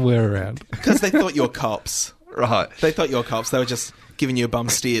happening somewhere around. Because they thought you were cops. Right. They thought you were cops. They were just giving you a bum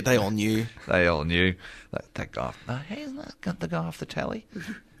steer. They all knew. They all knew. That guy... Hasn't that got the guy off the tally?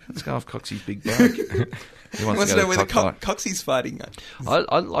 Let's go off Coxie's big bloke. He wants Wants to to know go where to the cockfight. Coxie's fighting.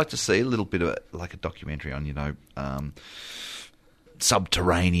 I'd like to see a little bit of a documentary on,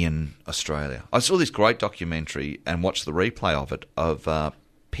 subterranean Australia. I saw this great documentary and watched the replay of it, of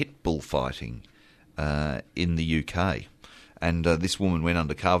pit bullfighting in the UK. And this woman went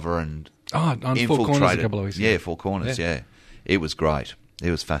undercover and Oh, on Four Corners a couple of weeks ago. Yeah, Four Corners, yeah. It was great.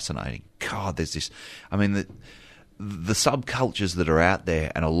 It was fascinating. God, there's this... I mean, the subcultures that are out there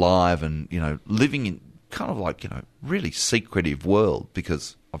and alive and, living in kind of like, really secretive world,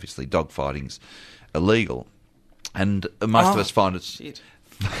 because obviously dogfighting's illegal. And most of us find it... Shit.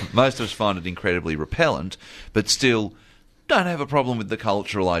 Most of us find it incredibly repellent, but still don't have a problem with the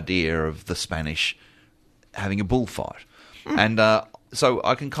cultural idea of the Spanish having a bullfight. And so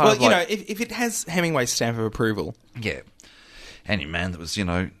I can kind Well, of if it has Hemingway's stamp of approval. yeah. Any man that was,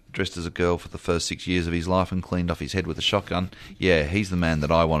 dressed as a girl for the first 6 years of his life and cleaned off his head with a shotgun, yeah, he's the man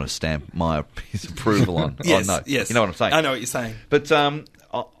that I want to stamp his approval on. Yes, Oh, no. yes. You know what I'm saying? I know what you're saying. But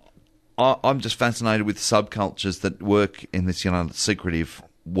I'm just fascinated with subcultures that work in this, secretive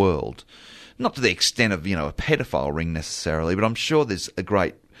world. Not to the extent of, a pedophile ring necessarily, but I'm sure there's a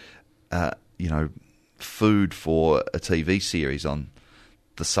great, food for a TV series on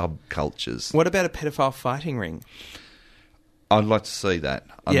the subcultures. What about a pedophile fighting ring? I'd like to see that.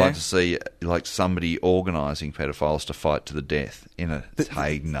 I'd Yeah. like to see somebody organising pedophiles to fight to the death in a...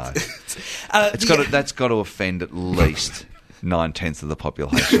 Hey, no. That's got to offend at least 9/10 of the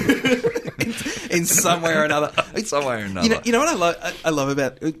population. in some way or another. Somewhere or another. You know what I love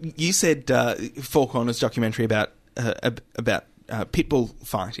about... You said Four Corners documentary about pit bull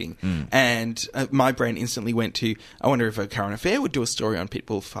fighting, and my brain instantly went to, I wonder if a Current Affair would do a story on pit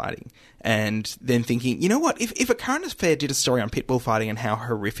bull fighting, and then thinking, you know what, if a Current Affair did a story on pit bull fighting and how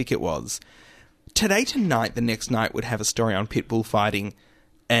horrific it was, Today Tonight the next night would have a story on pit bull fighting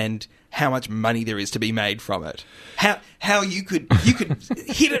and how much money there is to be made from it. How you could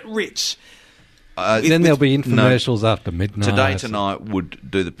hit it rich. Then there'll be infomercials after midnight. Today Tonight would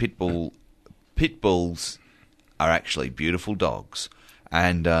do the pit bull. Pit bulls are actually beautiful dogs,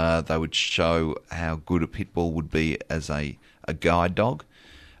 and they would show how good a pit bull would be as a guide dog.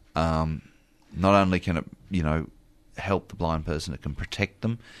 Not only can it, help the blind person, it can protect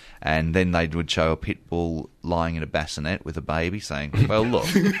them. And then they would show a pit bull lying in a bassinet with a baby saying, well, look,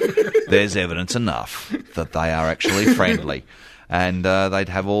 there's evidence enough that they are actually friendly. And they'd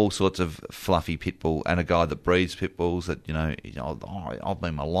have all sorts of fluffy pit bull, and a guy that breeds pit bulls that, I've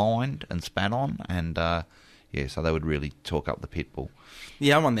been maligned and spat on. And, so they would really talk up the pit bull.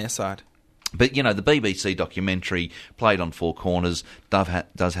 Yeah, I'm on their side. But, the BBC documentary played on Four Corners does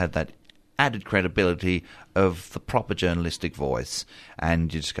have that added credibility of the proper journalistic voice,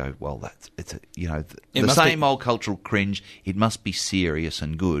 and you just go, well, the same old cultural cringe. It must be serious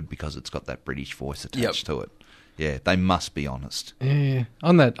and good because it's got that British voice attached to it. Yeah, they must be honest. Yeah.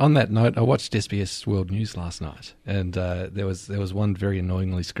 On that note, I watched SBS World News last night, and there was one very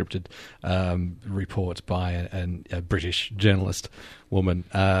annoyingly scripted report by a British journalist woman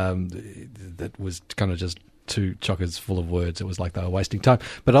that was kind of just two chockers full of words. It was like they were wasting time.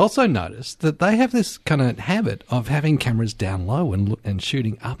 But I also noticed that they have this kind of habit of having cameras down low and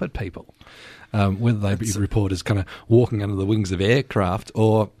shooting up at people. Whether they be reporters kind of walking under the wings of aircraft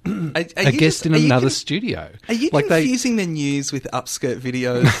or a guest in another studio. Are you confusing the news with upskirt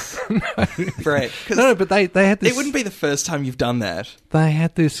videos? No. Brett, no, but they had this... It wouldn't be the first time you've done that. They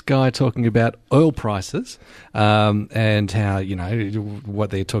had this guy talking about oil prices and how, what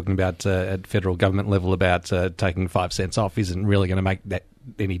they're talking about at federal government level about taking 5 cents off isn't really going to make that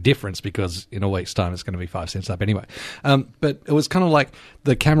any difference because in a week's time it's going to be 5 cents up anyway. But it was kind of like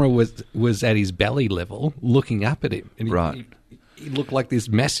the camera was at his belly level looking up at him. And he looked like this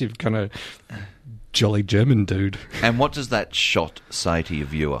massive kind of jolly German dude. And what does that shot say to your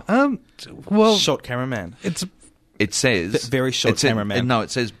viewer? Short cameraman. It says... Very short cameraman. No, it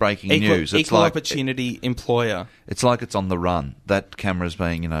says breaking news. Equal opportunity employer. It's like it's on the run. That camera's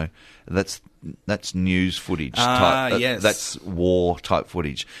being, that's news footage. Yes. That's war type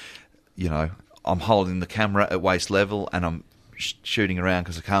footage. I'm holding the camera at waist level and I'm shooting around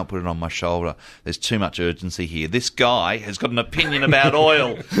because I can't put it on my shoulder. There's too much urgency here. This guy has got an opinion about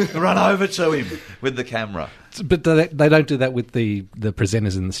oil. Run over to him with the camera. But they don't do that with the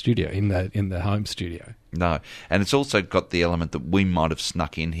presenters in the studio, in the home studio. No. And it's also got the element that we might have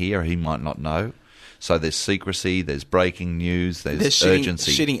snuck in here, he might not know. So there's secrecy, there's breaking news, there's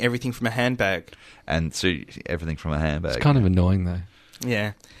urgency. Shooting everything from a handbag. And everything from a handbag. It's kind of annoying, though.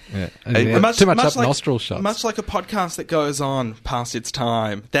 Yeah. Too much up nostril shots. Much like a podcast that goes on past its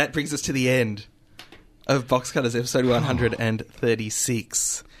time. That brings us to the end of Box Cutters, episode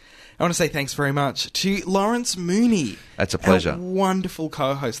 136. I want to say thanks very much to Lawrence Mooney. That's a pleasure. Our wonderful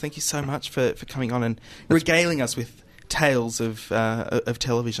co-host. Thank you so much for coming on and regaling us with tales of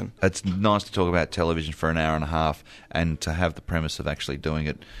television. It's nice to talk about television for an hour and a half and to have the premise of actually doing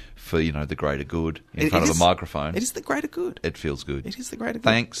it for, the greater good in front of a microphone. It is the greater good. It feels good. It is the greater good.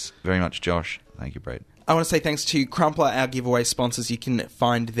 Thanks very much, Josh. Thank you, Brett. I want to say thanks to Crumpler, our giveaway sponsors. You can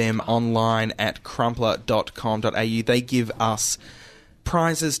find them online at crumpler.com.au. They give us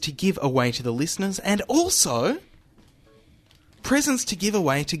prizes to give away to the listeners and also presents to give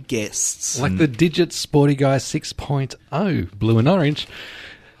away to guests. Like the Digit Sporty Guy 6.0, blue and orange,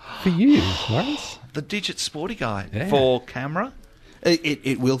 for you, Lawrence. The Digit Sporty Guy for camera?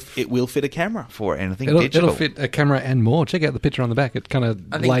 It will fit a camera. For anything digital. It'll fit a camera and more. Check out the picture on the back. It kind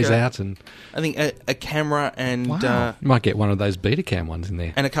of lays out. And I think a camera and... Wow. You might get one of those Betacam ones in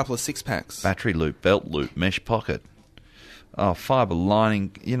there. And a couple of 6-packs. Battery loop, belt loop, mesh pocket. Oh, fibre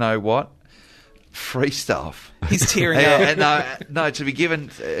lining. You know what? Free stuff. He's tearing up. No, to be given,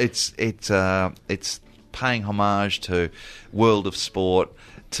 it's paying homage to World of Sport,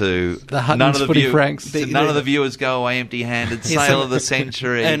 to the Huttons Footy Franks. None of the viewers go away empty-handed. Sale of the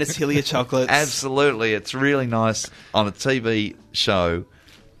century. Ernest Hillier chocolates. Absolutely. It's really nice on a TV show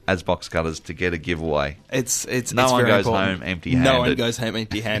as Box Cutters to get a giveaway. No one goes home empty-handed. No one goes home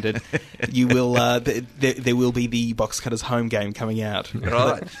empty-handed. You will. There will be the Box Cutters home game coming out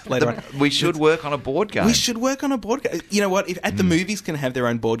later on. We should work on a board game. We should work on a board game. You know what? If at the movies can have their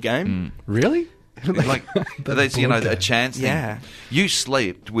own board game. Really? Like there's a chance thing. Yeah. You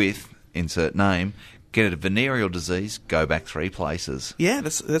slept with insert name Get a venereal disease, go back 3 places. Yeah,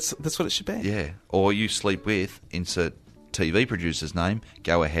 that's what it should be. Yeah. Or you sleep with, insert TV producer's name,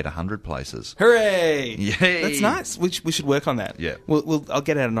 go ahead 100 places. Hooray! Yay! That's nice. We should work on that. Yeah. I'll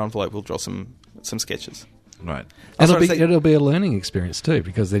get out an envelope. We'll draw some sketches. Right. It'll be a learning experience too,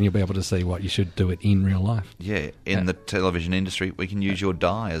 because then you'll be able to see what you should do it in real life. Yeah. In the television industry, we can use your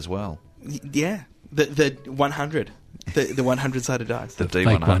die as well. Yeah. The 100. The 100-sided dice. The Fake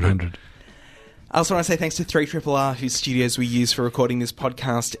D100. 100. I also want to say thanks to 3RRR, whose studios we use for recording this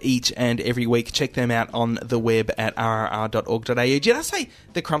podcast each and every week. Check them out on the web at rrr.org.au. Did I say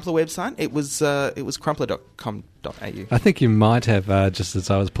the Crumpler website? It was crumpler.com.au. I think you might have, just as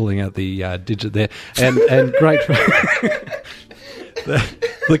I was pulling out the digit there, and great,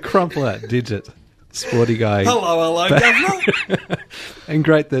 the Crumpler digit, sporty guy. Hello, Governor. And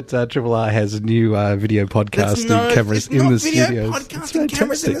great that Triple R has a new video podcasting cameras in the studios. Podcasting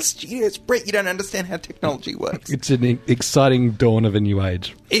cameras in the studios. Brett, you don't understand how technology works. It's an exciting dawn of a new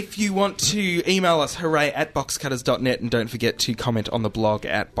age. If you want to email us, hooray@boxcutters.net, and don't forget to comment on the blog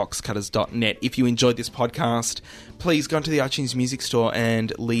at boxcutters.net. If you enjoyed this podcast, please go into the iTunes Music Store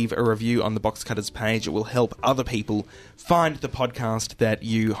and leave a review on the Box Cutters page. It will help other people find the podcast that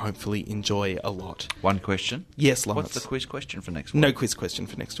you hopefully enjoy a lot. One question. Yes, Lawrence. What's the quiz question for next week? No quiz question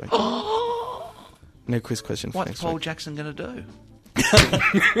for next week. No quiz question for What's next Paul week. Jackson going to do?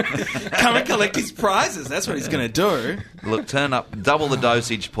 Come and collect his prizes. That's what he's going to do. Look, turn up, double the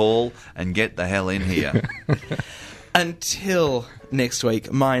dosage, Paul, and get the hell in here. Until next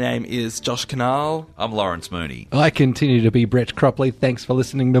week, my name is Josh Canal. I'm Lawrence Mooney. I continue to be Brett Cropley. Thanks for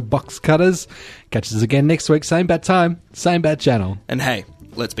listening to Box Cutters. Catch us again next week, same bad time, same bad channel. And hey,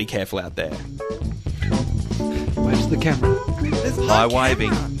 let's be careful out there. Where's the camera? There's no High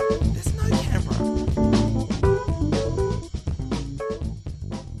waving. camera.